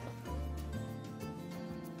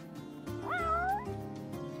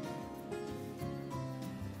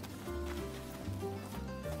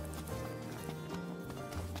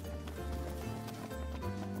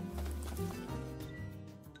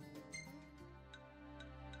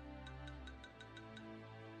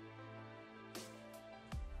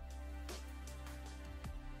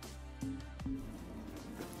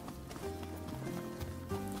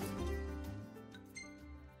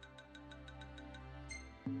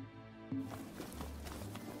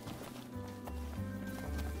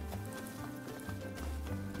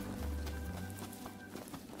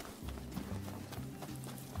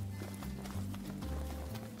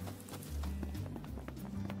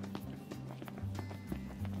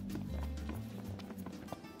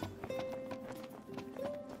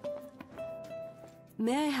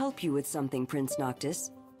 May I help you with something, Prince Noctis?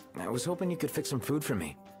 I was hoping you could fix some food for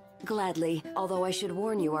me. Gladly, although I should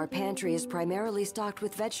warn you, our pantry is primarily stocked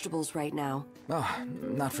with vegetables right now. Oh,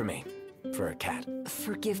 not for me. For a cat.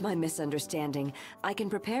 Forgive my misunderstanding. I can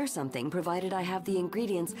prepare something, provided I have the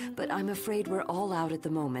ingredients, but I'm afraid we're all out at the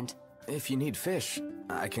moment. If you need fish,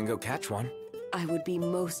 I can go catch one. I would be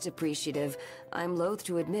most appreciative. I'm loath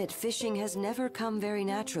to admit fishing has never come very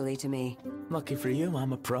naturally to me. Lucky for you,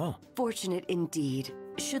 I'm a pro. Fortunate indeed.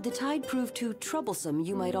 Should the tide prove too troublesome,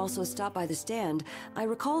 you might also stop by the stand. I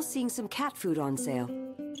recall seeing some cat food on sale.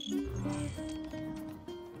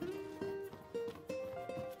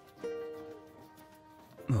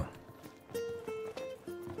 Oh.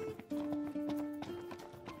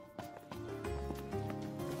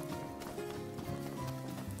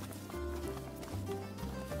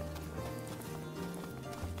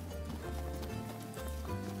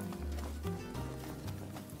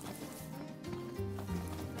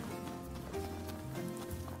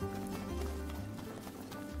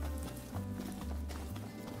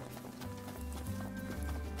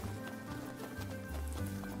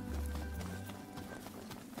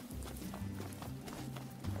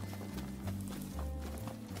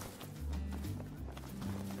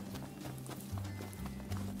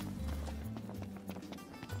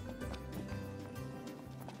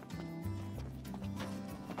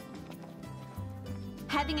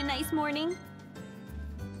 Having a nice morning?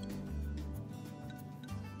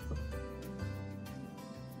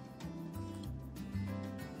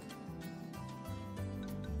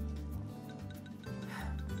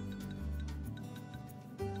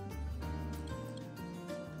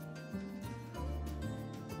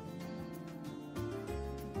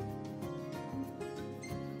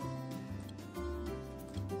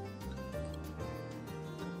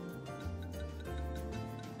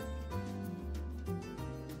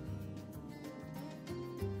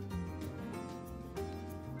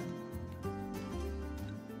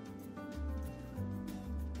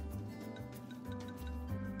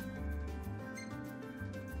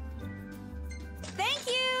 Thank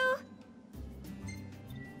you!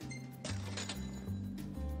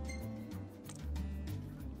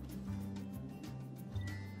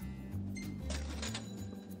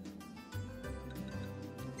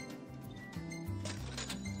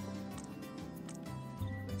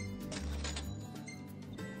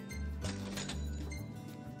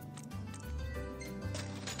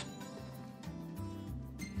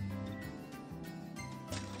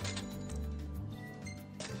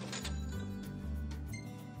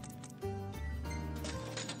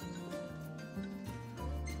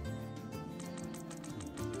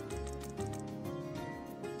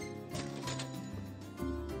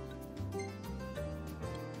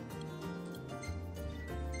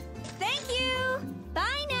 Thank you!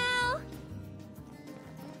 Bye now!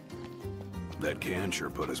 That can sure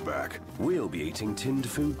put us back. We'll be eating tinned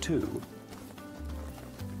food too.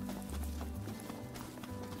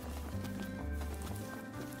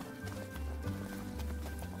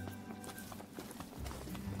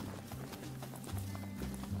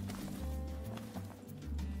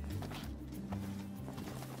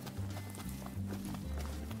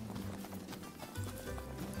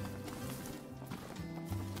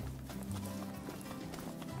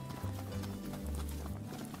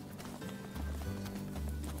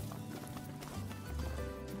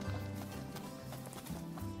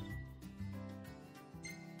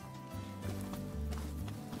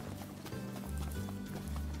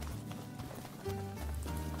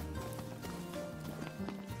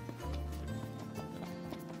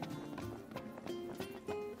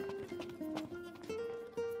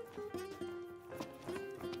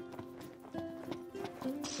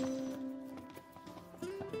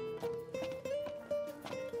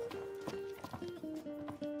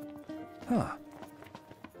 Huh.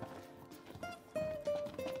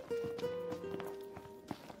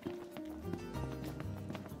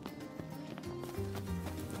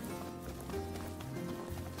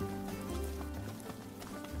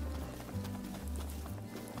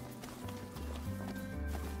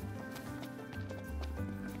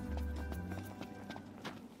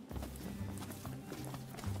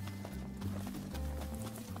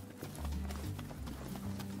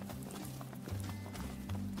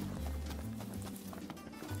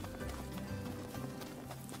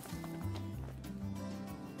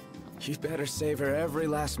 You'd better savor every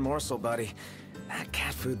last morsel, buddy. That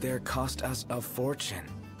cat food there cost us a fortune.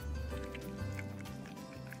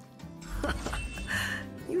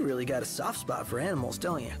 You really got a soft spot for animals,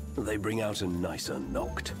 don't you? They bring out a nicer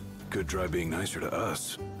Noct. Could try being nicer to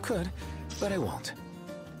us. Could, but I won't.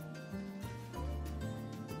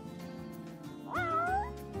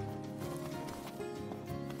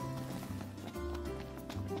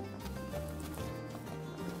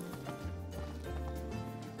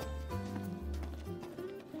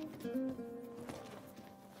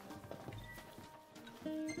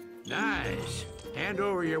 Nice. Hand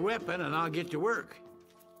over your weapon and I'll get to work.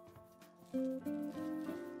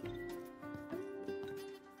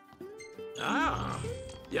 Ah,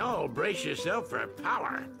 y'all brace yourself for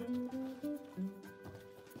power.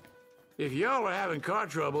 If y'all are having car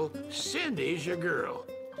trouble, Cindy's your girl.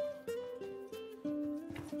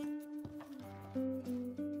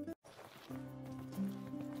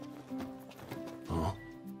 Huh?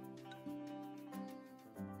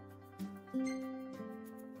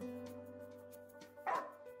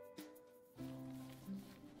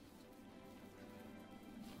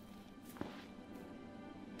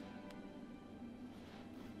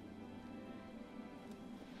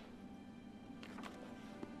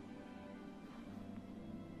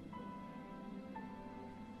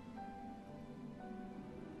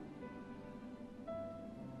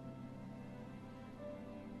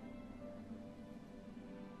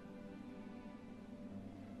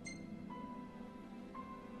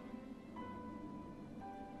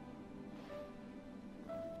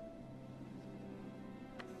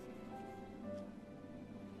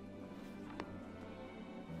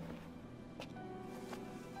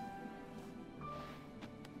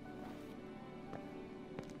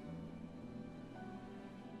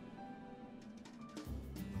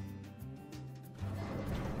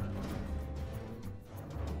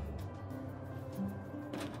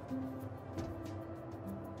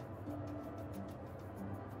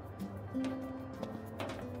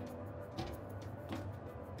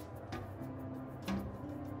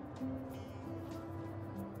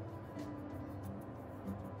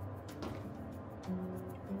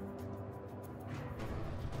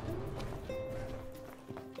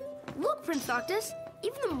 Look, Prince Noctis,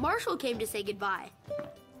 even the Marshal came to say goodbye.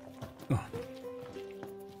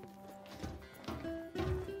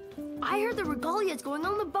 I heard the Regalia's going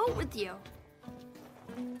on the boat with you.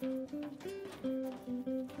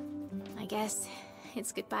 I guess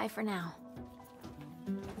it's goodbye for now.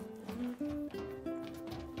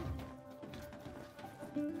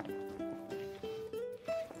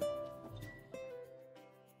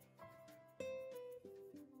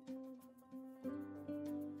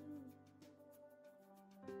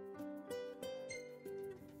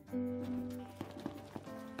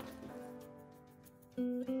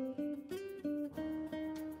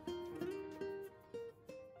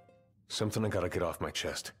 Something I gotta get off my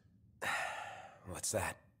chest. What's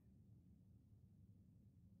that?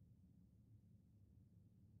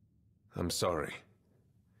 I'm sorry.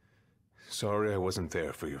 Sorry I wasn't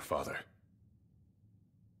there for your father.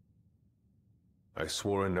 I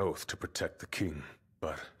swore an oath to protect the king,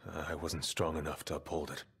 but I wasn't strong enough to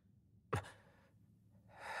uphold it.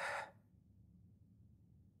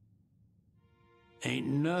 Ain't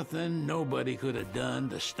nothing nobody could have done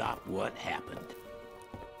to stop what happened.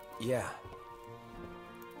 Yeah.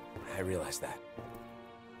 I realize that.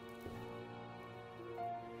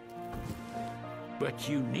 But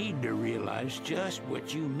you need to realize just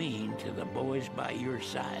what you mean to the boys by your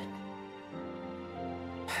side.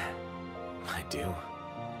 I do.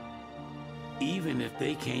 Even if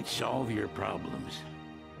they can't solve your problems,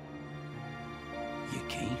 you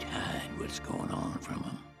can't hide what's going on from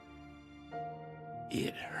them.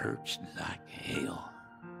 It hurts like hell.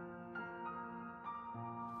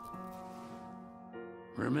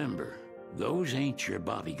 Remember, those ain't your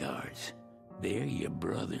bodyguards. They're your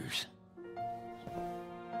brothers.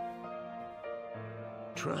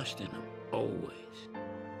 Trust in them, always.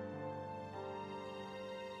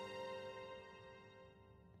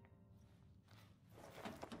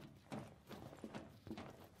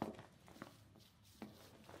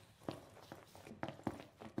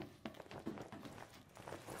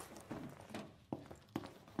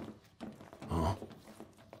 Huh?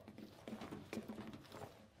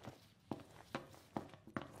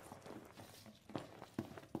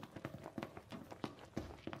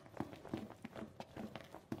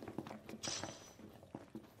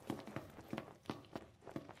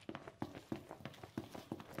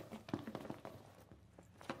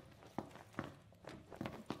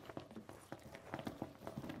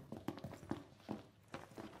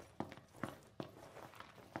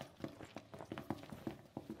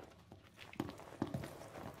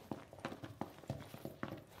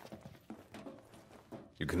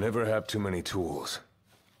 You can never have too many tools.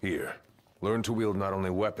 Here, learn to wield not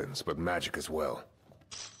only weapons, but magic as well.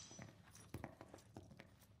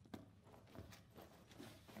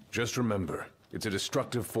 Just remember, it's a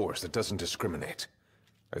destructive force that doesn't discriminate.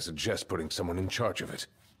 I suggest putting someone in charge of it.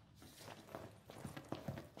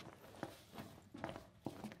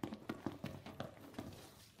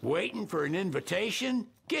 Waiting for an invitation?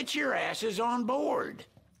 Get your asses on board.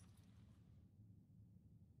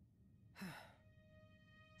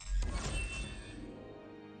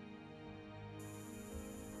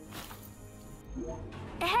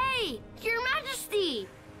 Hey, you're Majesty!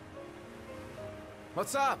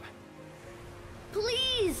 What's up?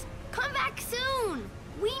 Please, come back soon!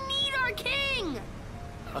 We need our king!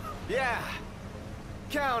 Yeah,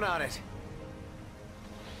 count on it.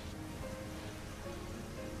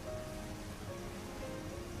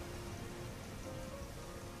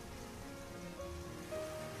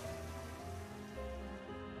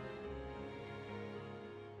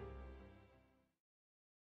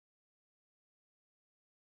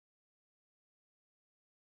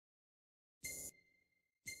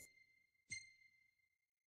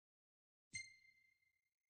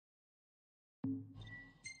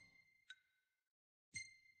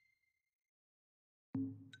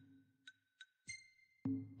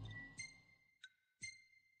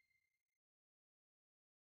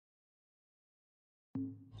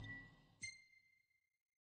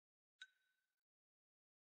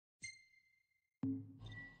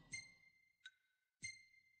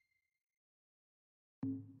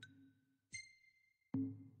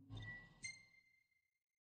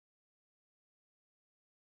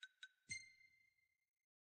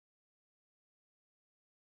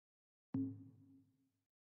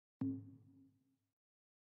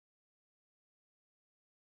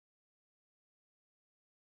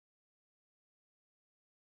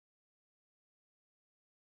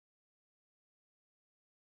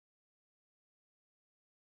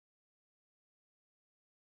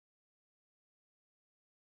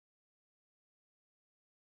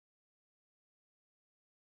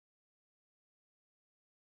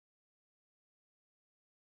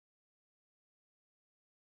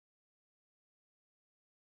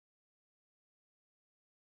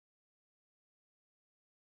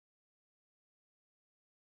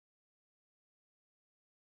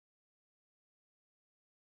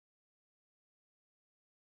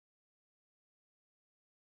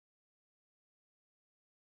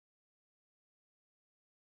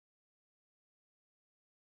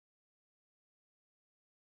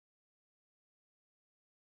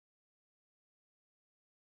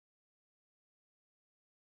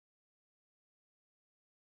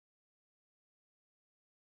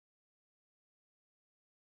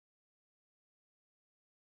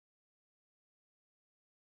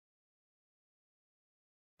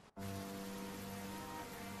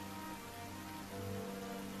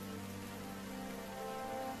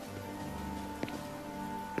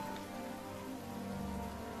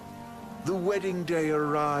 The wedding day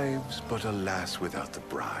arrives, but alas, without the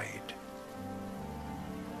bride.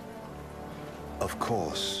 Of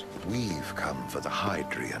course, we've come for the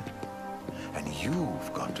Hydrian, and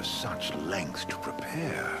you've gone to such lengths to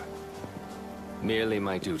prepare. Merely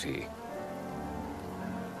my duty.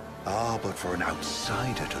 Ah, but for an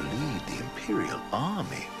outsider to lead the Imperial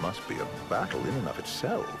army must be a battle in and of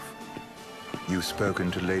itself. You've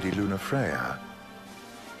spoken to Lady Lunafreya.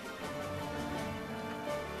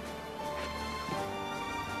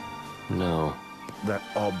 No. That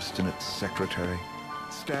obstinate secretary,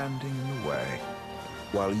 standing in the way,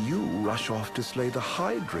 while you rush off to slay the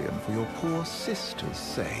Hydrian for your poor sister's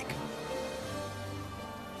sake.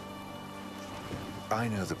 I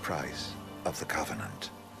know the price of the Covenant.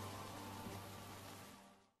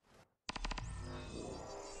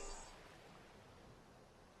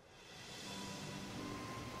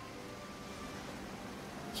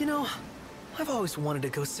 You know, I've always wanted to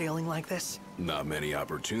go sailing like this. Not many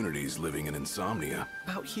opportunities living in Insomnia.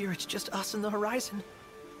 Out here, it's just us and the horizon.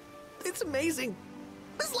 It's amazing.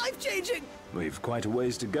 It's life-changing. We've quite a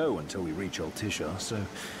ways to go until we reach Altissia, so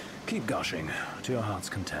keep gushing to your heart's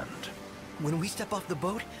content. When we step off the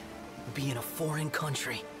boat, we'll be in a foreign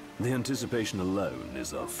country. The anticipation alone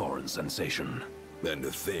is a foreign sensation. And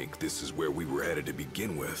to think this is where we were headed to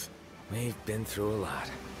begin with. We've been through a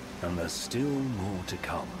lot. And there's still more to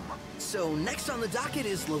come. So next on the docket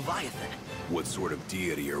is Leviathan. What sort of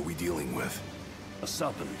deity are we dealing with? A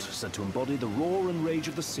serpent said to embody the roar and rage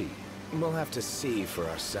of the sea. We'll have to see for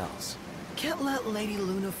ourselves. Can't let Lady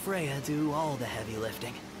Lunafreya do all the heavy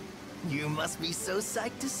lifting. You must be so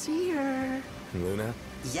psyched to see her. Luna?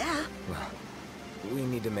 Yeah. Well, we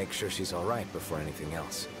need to make sure she's all right before anything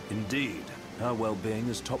else. Indeed. Her well-being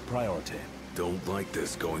is top priority. Don't like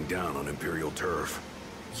this going down on Imperial turf.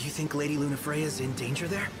 You think Lady Lunafreya's in danger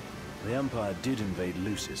there? The Empire did invade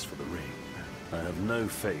Lucis for the ring. I have no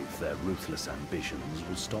faith their ruthless ambitions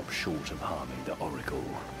will stop short of harming the Oracle.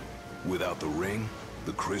 Without the ring,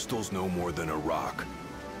 the crystal's no more than a rock.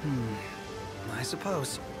 I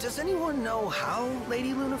suppose. Does anyone know how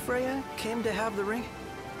Lady Lunafreya came to have the ring?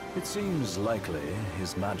 It seems likely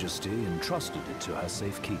His Majesty entrusted it to her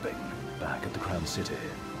safekeeping back at the Crown City.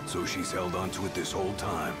 So she's held onto it this whole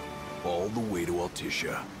time? all the way to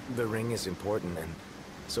Altissia. The ring is important, and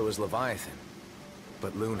so is Leviathan.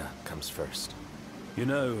 But Luna comes first. You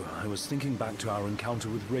know, I was thinking back to our encounter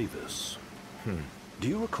with Ravus. Do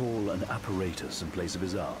you recall an apparatus in place of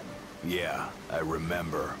his arm? Yeah, I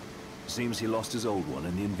remember. Seems he lost his old one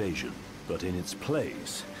in the invasion, but in its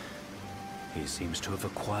place, he seems to have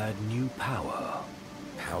acquired new power.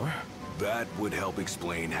 Power? That would help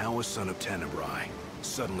explain how a son of Tenebrae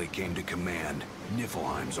suddenly came to command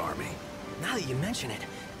Niflheim's army. Now that you mention it,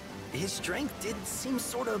 his strength did seem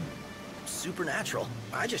sort of supernatural.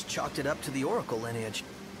 I just chalked it up to the Oracle lineage.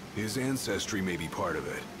 His ancestry may be part of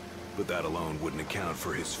it, but that alone wouldn't account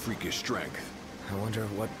for his freakish strength. I wonder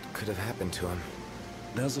what could have happened to him.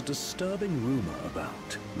 There's a disturbing rumor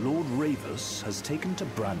about Lord Ravus has taken to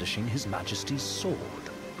brandishing His Majesty's sword.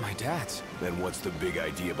 My dad's? Then what's the big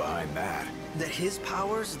idea behind that? That his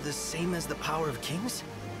power's the same as the power of kings?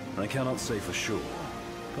 I cannot say for sure,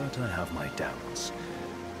 but I have my doubts.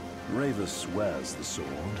 Ravus wears the sword,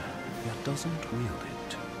 yet doesn't wield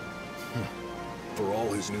it. For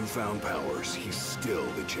all his newfound powers, he's still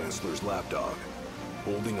the Chancellor's lapdog,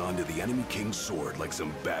 holding on to the enemy king's sword like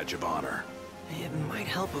some badge of honor. It might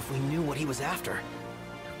help if we knew what he was after.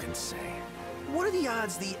 Who can say? What are the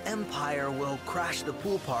odds the Empire will crash the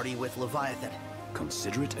pool party with Leviathan?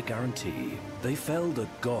 Consider it a guarantee. They felled a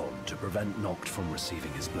god to prevent Noct from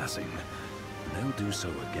receiving his blessing. They'll do so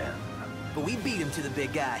again. But we beat him to the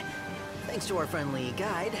big guy, thanks to our friendly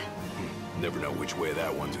guide. Never know which way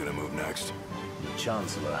that one's gonna move next. The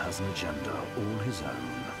Chancellor has an agenda all his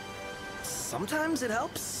own. Sometimes it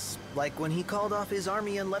helps, like when he called off his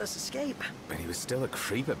army and let us escape. But he was still a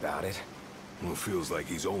creep about it. Well, feels like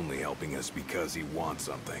he's only helping us because he wants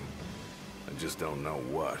something. I just don't know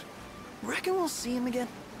what. Reckon we'll see him again?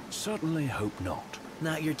 Certainly hope not.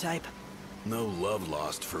 Not your type? No love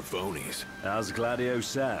lost for phonies. As Gladio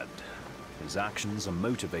said, his actions are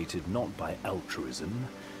motivated not by altruism,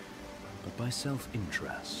 but by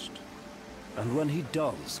self-interest. And when he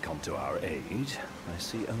does come to our aid, I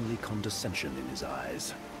see only condescension in his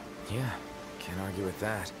eyes. Yeah, can't argue with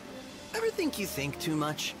that. Ever think you think too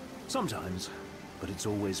much? Sometimes, but it's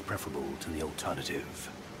always preferable to the alternative.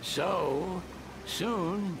 So,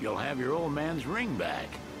 soon you'll have your old man's ring back.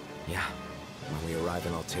 Yeah, when we arrive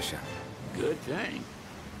in Altissia. Good thing.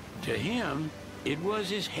 To him, it was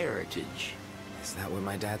his heritage. Is that what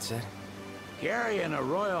my dad said? Carrying a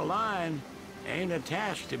royal line ain't a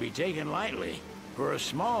task to be taken lightly. For a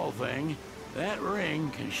small thing, that ring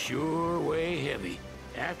can sure weigh heavy.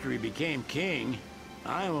 After he became king,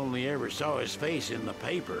 I only ever saw his face in the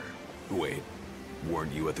paper. Wait,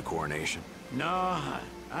 weren't you at the coronation? No,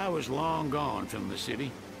 I was long gone from the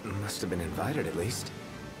city. Must have been invited at least.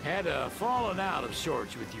 Had a falling out of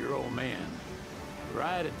sorts with your old man.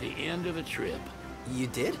 Right at the end of the trip. You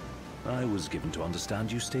did? I was given to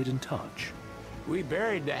understand you stayed in touch. We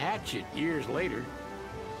buried the hatchet years later,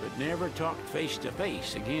 but never talked face to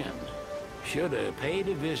face again. Should have paid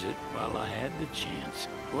a visit while I had the chance.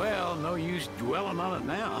 Well, no use dwelling on it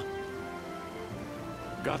now.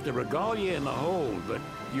 Got the regalia in the hold, but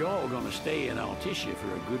you're all gonna stay in Altissia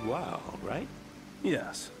for a good while, right?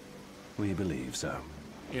 Yes, we believe so.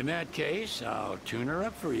 In that case, I'll tune her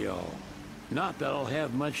up for y'all. Not that I'll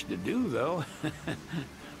have much to do, though.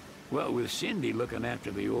 Well, with Cindy looking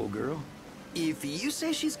after the old girl. If you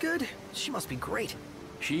say she's good, she must be great.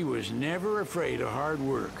 She was never afraid of hard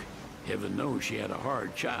work. Heaven knows she had a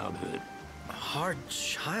hard childhood. A hard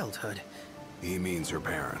childhood? He means her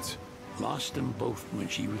parents. Lost them both when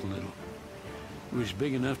she was little. Was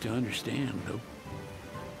big enough to understand, though.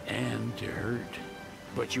 And to hurt.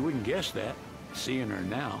 But you wouldn't guess that, seeing her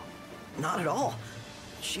now. Not at all.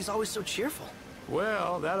 She's always so cheerful.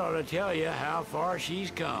 Well, that ought to tell you how far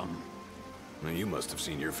she's come. Well, you must have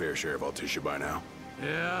seen your fair share of Altissia by now.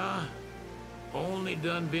 Yeah, only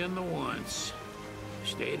done been the once.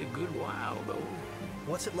 Stayed a good while, though.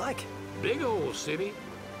 What's it like? Big old city.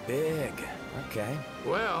 Big, okay.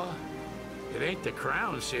 Well, it ain't the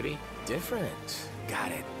Crown City. Different.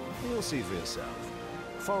 Got it. You'll see for yourself.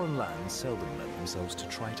 Foreign lands seldom lend themselves to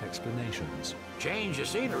trite explanations. Change of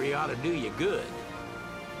scenery ought to do you good.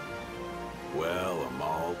 Well, I'm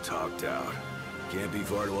all talked out. Can't be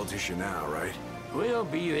far to Altissia now, right? We'll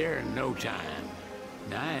be there in no time.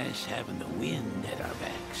 Nice having the wind at our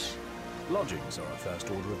backs. Lodgings are our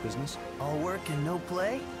first order of business. All work and no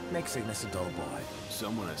play? Make Cygnus a dull boy.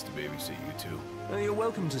 Someone has to babysit you two. You're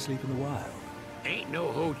welcome to sleep in the wild. Ain't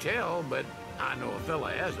no hotel, but I know a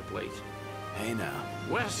fella has a place. Hey now.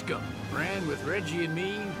 Westcomb ran with Reggie and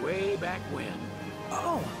me way back when.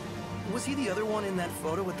 Oh, was he the other one in that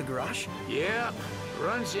photo at the garage? Yep,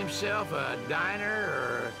 runs himself a diner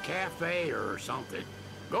or a cafe or something.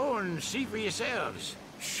 Go and see for yourselves.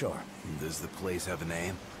 Sure. Does the place have a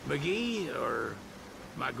name? McGee or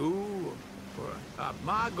Magoo or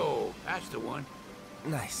Mago. That's the one.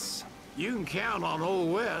 Nice. You can count on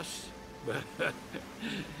Old Wes, but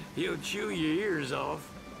he'll chew your ears off.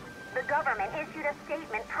 The government issued a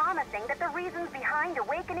statement promising that the reasons behind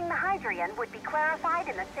awakening the Hydrian would be clarified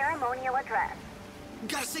in the ceremonial address.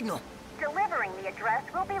 Got a signal. Delivering the address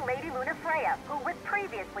will be Lady Lunafreya, who was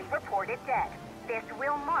previously reported dead. This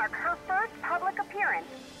will mark her first public appearance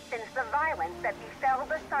since the violence that befell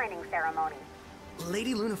the signing ceremony.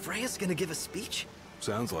 Lady Lunafreya's gonna give a speech?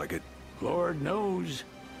 Sounds like it. Lord knows.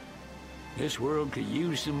 This world could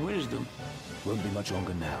use some wisdom. Won't be much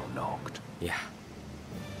longer now, Noct. Yeah.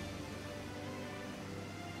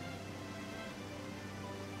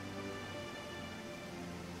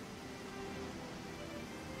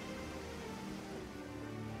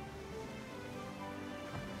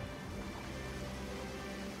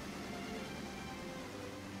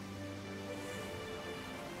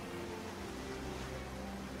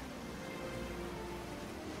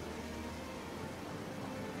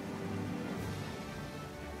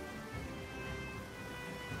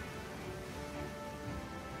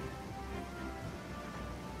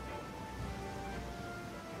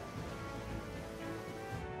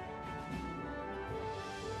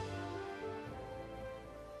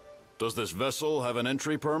 Does this vessel have an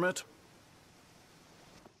entry permit?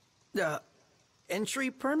 Entry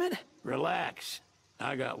permit? Relax.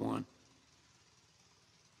 I got one.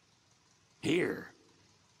 Here.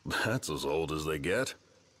 That's as old as they get.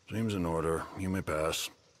 Seems in order. You may pass.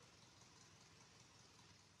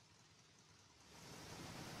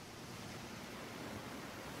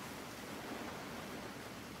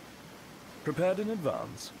 Prepared in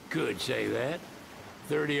advance? Could say that.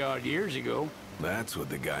 30-odd years ago. That's what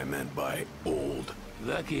the guy meant by old.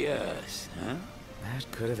 Lucky us, huh?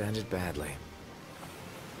 That could have ended badly.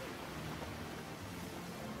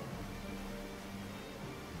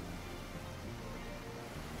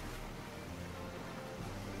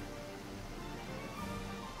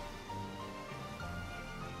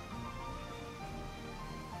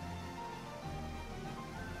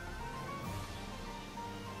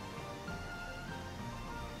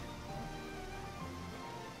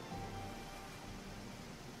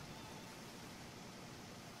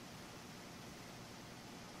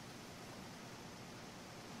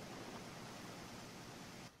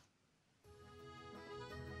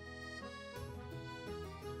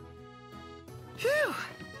 Phew!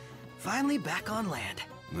 Finally back on land.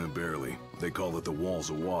 Barely. They call it the Walls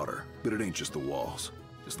of Water, but it ain't just the walls.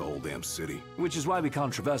 Just the whole damn city. Which is why we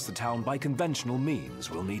can't traverse the town by conventional means.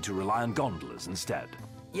 We'll need to rely on gondolas instead.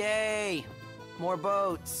 Yay! More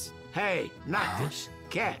boats. Hey, not this.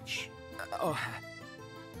 Catch.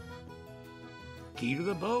 Key to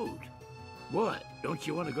the boat. What? Don't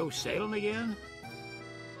you want to go sailing again?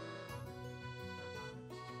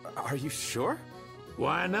 Are you sure?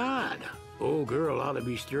 Why not? Old girl ought to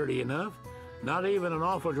be sturdy enough. Not even an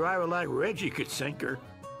awful driver like Reggie could sink her.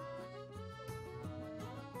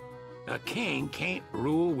 A king can't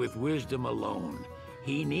rule with wisdom alone.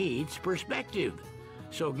 He needs perspective.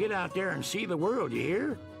 So get out there and see the world, you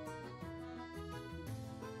hear?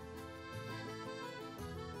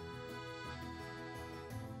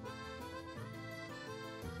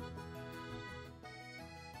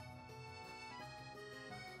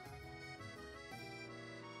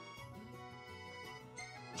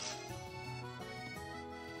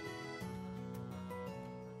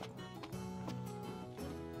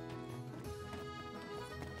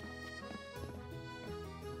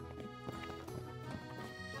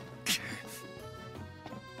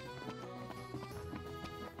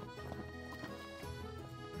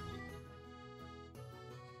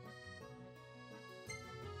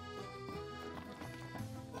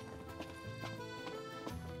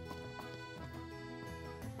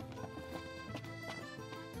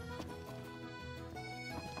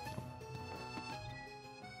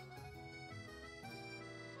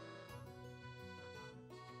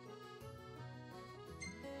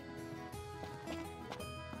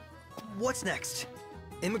 What's next?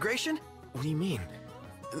 Immigration? What do you mean?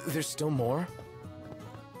 There's still more?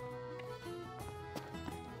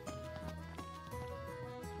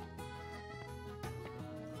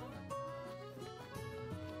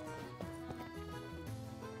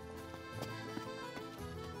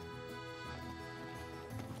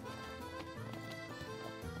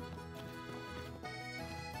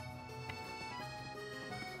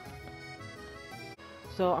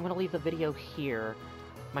 So I'm going to leave the video here.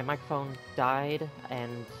 my microphone died,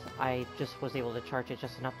 and I just was able to charge it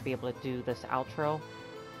just enough to be able to do this outro.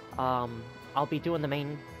 I'll be doing the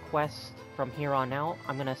main quest from here on out.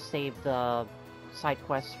 I'm gonna save the side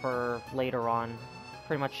quests for later on.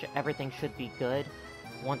 Pretty much everything should be good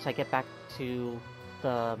once I get back to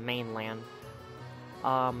the mainland.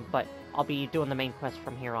 But I'll be doing the main quest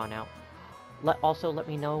from here on out. Also let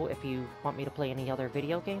me know if you want me to play any other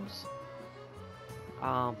video games.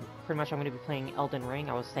 Pretty much I'm going to be playing Elden Ring.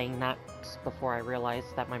 I was saying that before I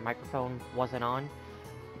realized that my microphone wasn't on.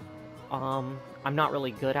 I'm not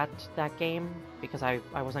really good at that game, because I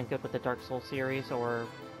wasn't good with the Dark Souls series, or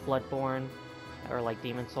Bloodborne, or like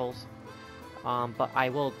Demon Souls. But I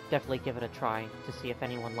will definitely give it a try to see if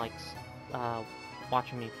anyone likes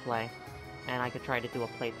watching me play, and I could try to do a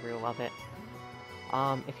playthrough of it.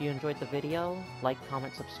 If you enjoyed the video, like,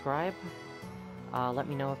 comment, subscribe. Let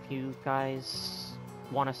me know if you guys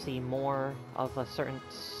want to see more of a certain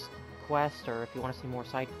quest, or if you want to see more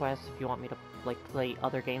side quests, if you want me to like play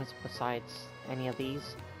other games besides any of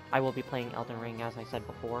these. I will be playing Elden Ring, as I said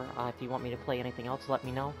before. If you want me to play anything else, let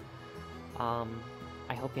me know.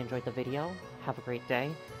 I hope you enjoyed the video. Have a great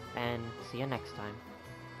day, and see you next time.